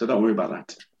album, Doc. So don't worry about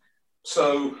that.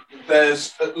 So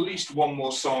there's at least one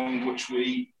more song which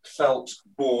we felt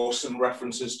bore some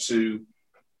references to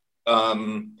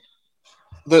the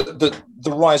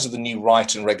rise of the new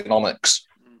right in Reaganomics,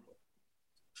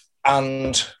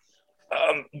 and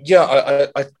I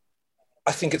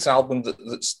think it's an album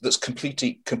that's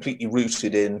completely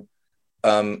rooted in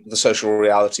the social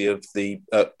reality of the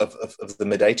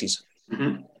mid-80s.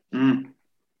 Mm-hmm.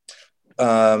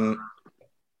 Mm.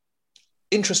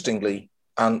 Interestingly,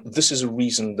 and this is a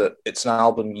reason that it's an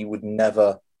album you would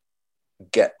never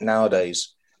get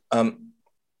nowadays.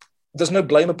 There's no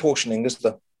blame apportioning, is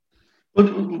there?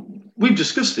 Well, we've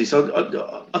discussed this.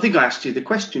 I think I asked you the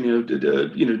question.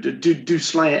 Do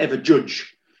Slayer ever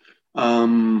judge?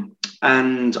 And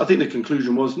I think the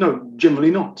conclusion was no,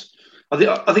 generally not.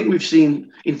 I think we've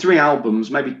seen in 3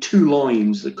 albums maybe 2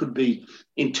 lines that could be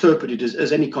interpreted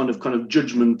as any kind of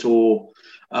judgment or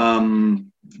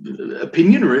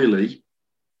opinion, really.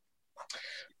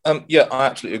 Yeah, I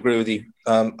absolutely agree with you.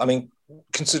 I mean,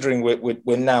 considering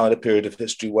we're now in a period of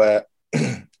history where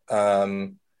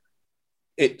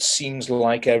it seems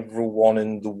like everyone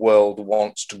in the world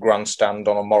wants to grandstand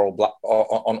on a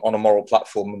moral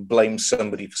platform and blame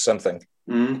somebody for something.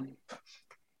 Mm.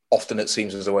 Often it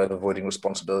seems as a way of avoiding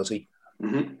responsibility.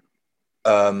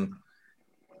 Mm-hmm.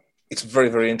 It's very,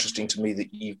 very interesting to me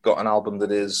that you've got an album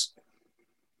that is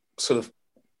sort of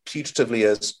putatively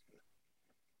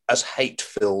as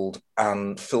hate-filled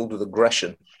and filled with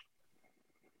aggression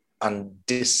and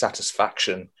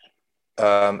dissatisfaction,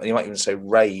 and you might even say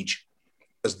rage,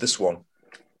 as this one.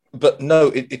 But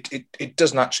no, it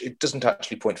doesn't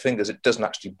actually point fingers. It doesn't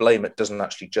actually blame. It doesn't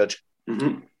actually judge.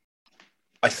 Mm-hmm.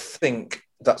 I think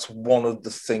that's one of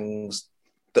the things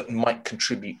that might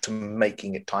contribute to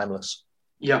making it timeless.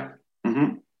 Yeah.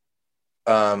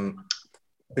 Mm-hmm.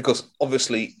 Because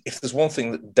obviously, if there's one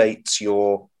thing that dates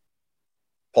your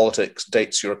politics,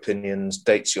 dates your opinions,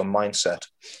 dates your mindset,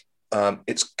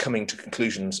 it's coming to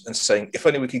conclusions and saying, if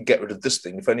only we could get rid of this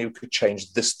thing, if only we could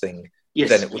change this thing,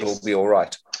 then it would all be all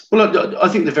right. Well, I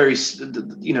think the very,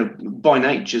 by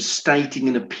nature, stating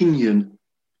an opinion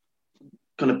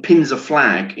kind of pins a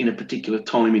flag in a particular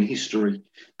time in history,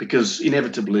 because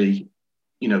inevitably,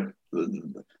 you know,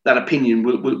 that opinion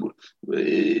would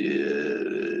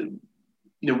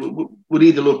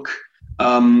either look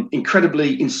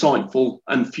incredibly insightful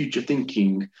and future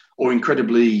thinking, or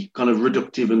incredibly kind of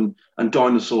reductive and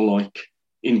dinosaur like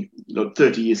in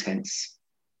 30 years hence.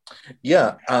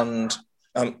 Yeah, and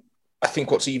I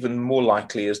think what's even more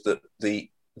likely is that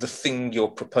the thing you're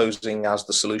proposing as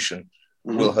the solution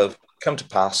will have come to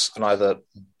pass and either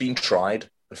been tried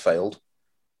and failed,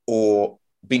 or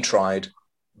been tried,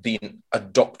 been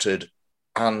adopted,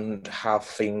 and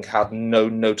having had no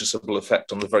noticeable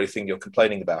effect on the very thing you're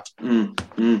complaining about. I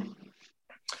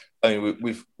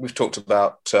mean, we've talked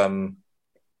about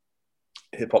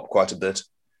hip hop quite a bit.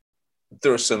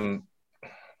 There are some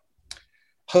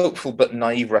hopeful but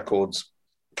naive records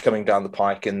coming down the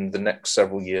pike in the next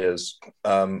several years,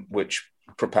 which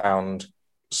propound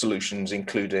solutions,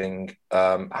 including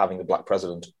having a black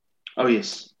president. Oh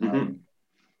yes.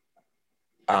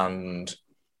 And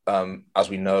as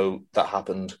we know, that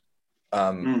happened,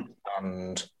 and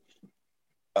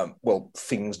well,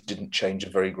 things didn't change a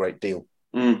very great deal,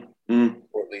 or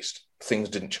at least things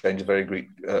didn't change a very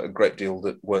great deal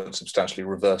that weren't substantially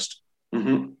reversed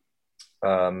in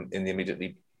the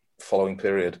immediately following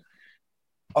period.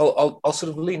 I'll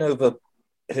sort of lean over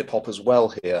hip hop as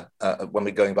well here when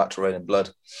we're going back to Rain and Blood.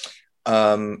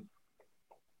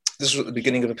 This was at the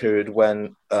beginning of a period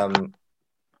when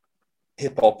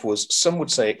hip hop was, some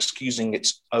would say, excusing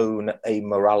its own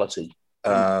amorality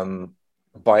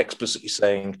by explicitly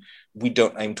saying, we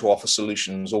don't aim to offer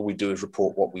solutions, all we do is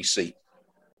report what we see.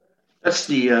 That's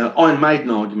the Iron Maiden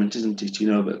argument, isn't it?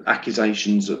 You know, the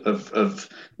accusations of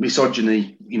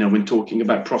misogyny, you know, when talking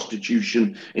about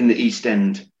prostitution in the East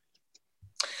End.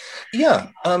 Yeah,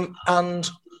 and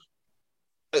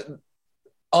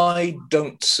I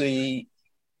don't see...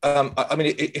 I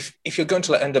mean, if you're going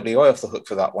to let NWA off the hook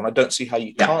for that one, I don't see how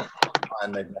you can't let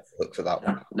Iron Maiden off the hook for that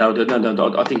one. No.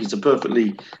 I think it's a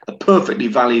perfectly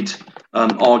valid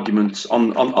argument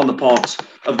on the part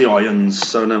of the Irons.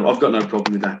 So no, I've got no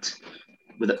problem with that.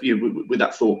 With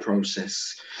that thought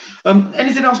process.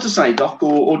 Anything else to say, Doc,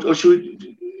 or should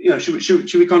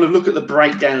we kind of look at the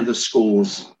breakdown of the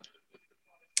scores?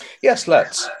 Yes,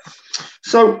 let's.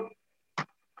 So,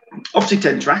 obviously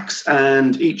 10 tracks,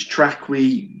 and each track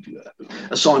we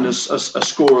assign us a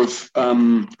score of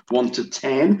 1 to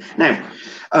 10. Now,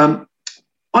 on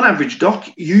average, Doc,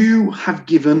 you have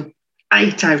given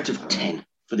 8 out of 10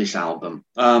 for this album.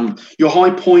 Your high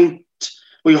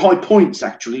points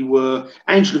actually were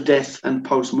Angel of Death and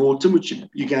Postmortem, which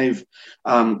you gave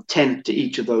 10 to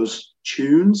each of those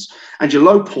tunes. And your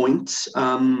low point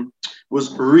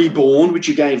was Reborn, which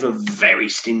you gave a very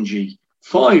stingy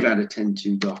 5 out of 10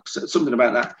 to, Doc. So something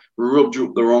about that rubbed you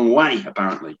up the wrong way,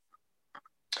 apparently.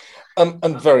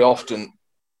 And very often,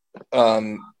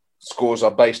 scores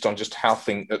are based on just how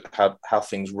things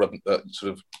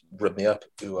sort of rub me up.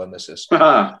 Ooh, I miss this.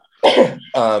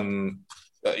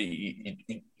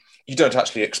 You don't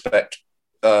actually expect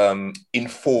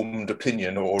informed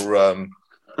opinion or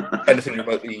anything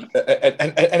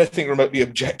remotely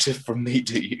objective from me,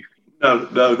 do you? No.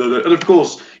 And of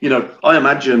course, you know, I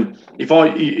imagine if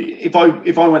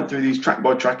I went through these track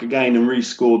by track again and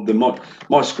rescored them,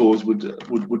 my scores would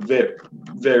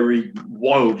vary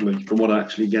wildly from what I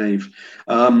actually gave.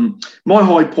 My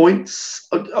high points,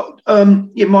 my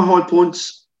high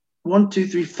points, 1, 2,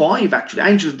 3, 5 actually.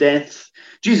 Angel of Death,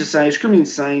 Jesus Age, Criminal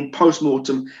Insane,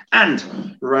 Postmortem, and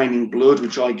Raining Blood,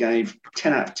 which I gave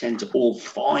 10 out of 10 to all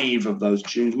 5 of those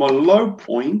tunes. My low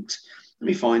point, let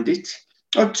me find it.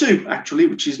 2 actually,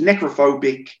 which is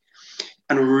Necrophobic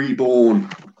and Reborn,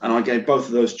 and I gave both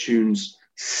of those tunes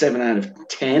 7 out of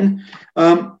 10.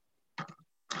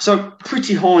 So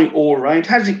pretty high all round.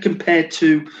 How does it compare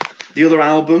to the other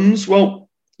albums? Well,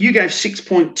 you gave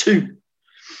 6.2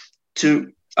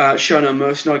 to Show No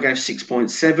Mercy, and I gave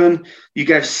 6.7. You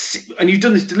gave, and you've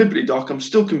done this deliberately, Doc. I'm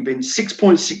still convinced.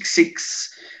 6.66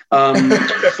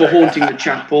 for Haunting the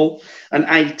Chapel, and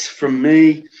 8 from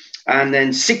me. And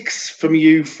then 6 from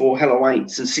you for Hello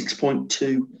 8s, and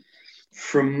 6.2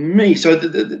 from me. So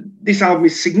this album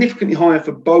is significantly higher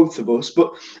for both of us.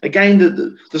 But again,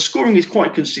 the scoring is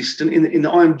quite consistent in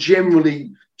that I am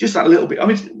generally just that little bit. I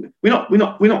mean, we're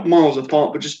not miles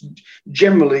apart, but just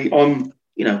generally I'm,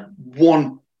 you know,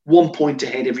 one point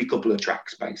ahead every couple of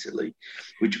tracks, basically,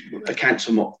 which accounts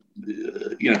for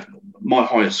my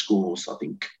highest scores, I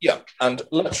think. Yeah, and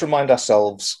let's remind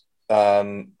ourselves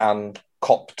and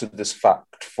cop to this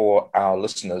fact for our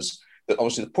listeners that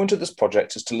obviously the point of this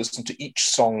project is to listen to each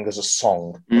song as a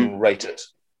song and rate it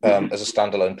as a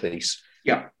standalone piece.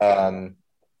 Yeah.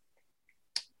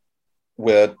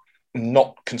 we're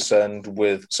not concerned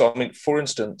with. So, I mean, for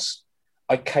instance,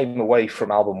 I came away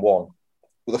from album one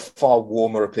with a far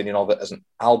warmer opinion of it as an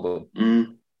album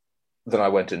than I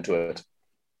went into it.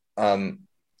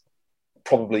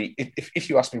 Probably, if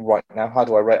you ask me right now, how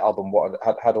do I rate album one?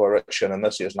 How do I rate Show No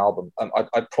Mercy as an album?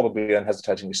 I'd probably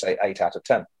unhesitatingly say 8 out of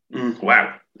 10.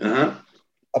 Wow.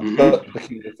 But the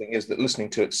key thing is that listening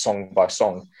to it song by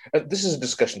song, this is a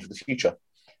discussion for the future.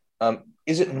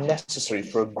 Is it necessary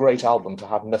for a great album to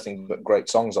have nothing but great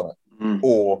songs on it?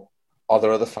 Or are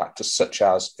there other factors such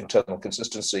as internal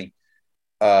consistency,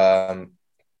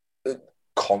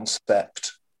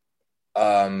 concept?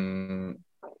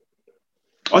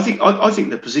 I think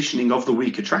the positioning of the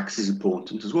weaker tracks is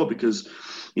important as well, because,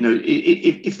 you know,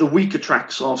 if the weaker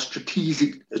tracks are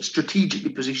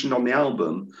strategically positioned on the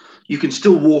album, you can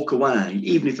still walk away,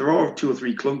 even if there are 2 or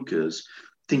 3 clunkers,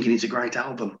 thinking it's a great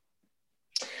album.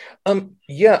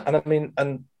 Yeah, and I mean,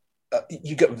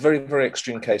 you get very, very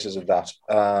extreme cases of that.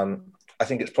 I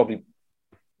think it's probably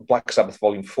Black Sabbath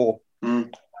Volume 4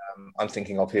 I'm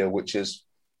thinking of here, which is,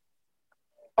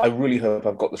 I really hope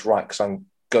I've got this right, because I'm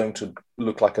going to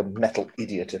look like a metal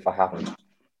idiot if I haven't.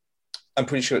 I'm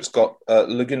pretty sure it's got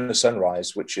Laguna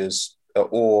Sunrise, which is,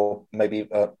 or maybe,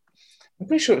 I'm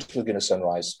pretty sure it's Laguna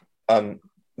Sunrise,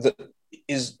 that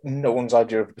is no one's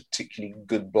idea of a particularly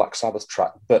good Black Sabbath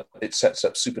track, but it sets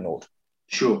up Supernaut.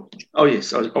 Sure. Oh,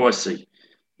 yes. Oh, I see.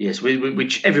 Yes,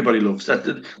 which everybody loves. That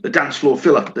the dance floor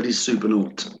filler that is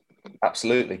Supernaut.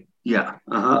 Absolutely. Yeah.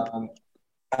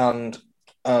 And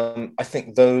I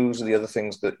think those are the other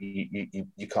things that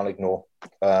you can't ignore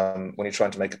when you're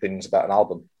trying to make opinions about an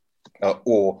album,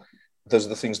 or those are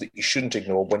the things that you shouldn't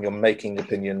ignore when you're making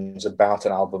opinions about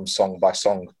an album song by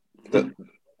song. That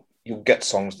you'll get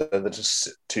songs that are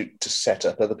to set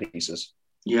up other pieces.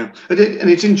 Yeah, and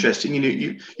it's interesting. You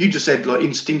know, you just said, like,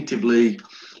 instinctively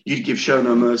you'd give Show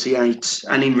No Mercy 8,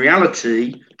 and in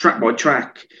reality, track by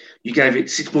track, you gave it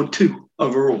 6.2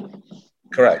 overall.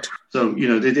 Correct. So, you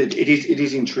know, it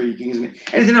is intriguing, isn't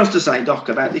it? Anything else to say, Doc,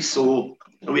 about this, or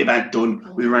are we about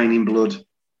done with Rain in Blood?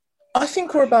 I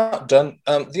think we're about done.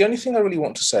 The only thing I really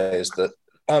want to say is that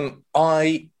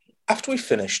after we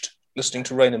finished listening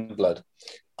to Rain in Blood,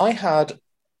 I had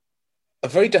a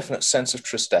very definite sense of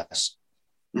tristesse.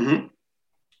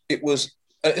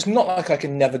 It's not like I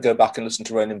can never go back and listen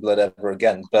to Rain in Blood ever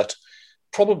again, but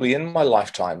probably in my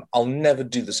lifetime, I'll never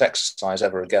do this exercise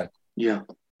ever again. Yeah.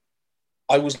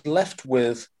 I was left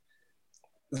with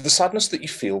the sadness that you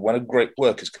feel when a great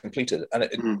work is completed. And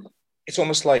it's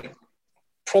almost like,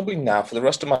 probably now for the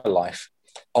rest of my life,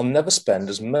 I'll never spend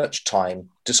as much time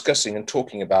discussing and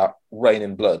talking about Rain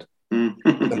in Blood,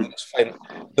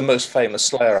 the most famous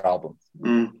Slayer album.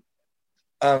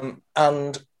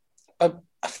 And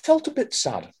I felt a bit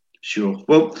sad. Sure.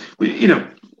 Well,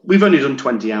 we've only done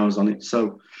 20 hours on it,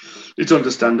 so it's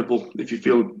understandable if you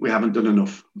feel we haven't done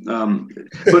enough. But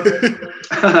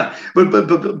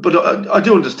I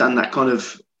do understand that kind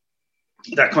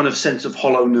of sense of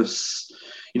hollowness,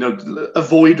 a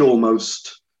void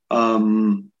almost.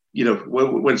 When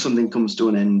something comes to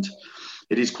an end,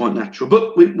 it is quite natural.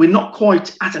 But we're not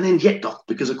quite at an end yet, Doc,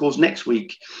 because of course next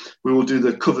week we will do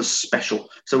the covers special.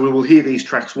 So we will hear these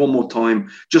tracks one more time,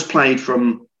 just played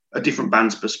from a different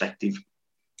band's perspective.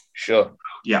 Sure.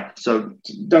 Yeah. So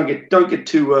don't get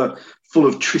too full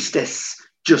of tristesse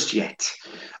just yet.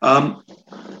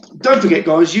 Don't forget,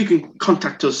 guys, you can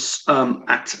contact us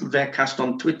at Vercast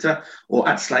on Twitter or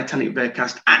at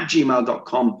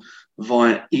satanicvercast@gmail.com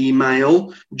via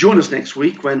email. Join us next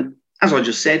week when, as I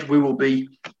just said, we will be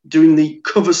doing the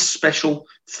covers special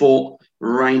for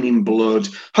Rain in Blood.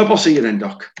 Hope I'll see you then,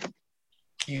 Doc.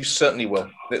 You certainly will.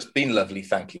 It's been lovely.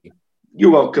 Thank you.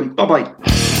 You're welcome. Bye-bye.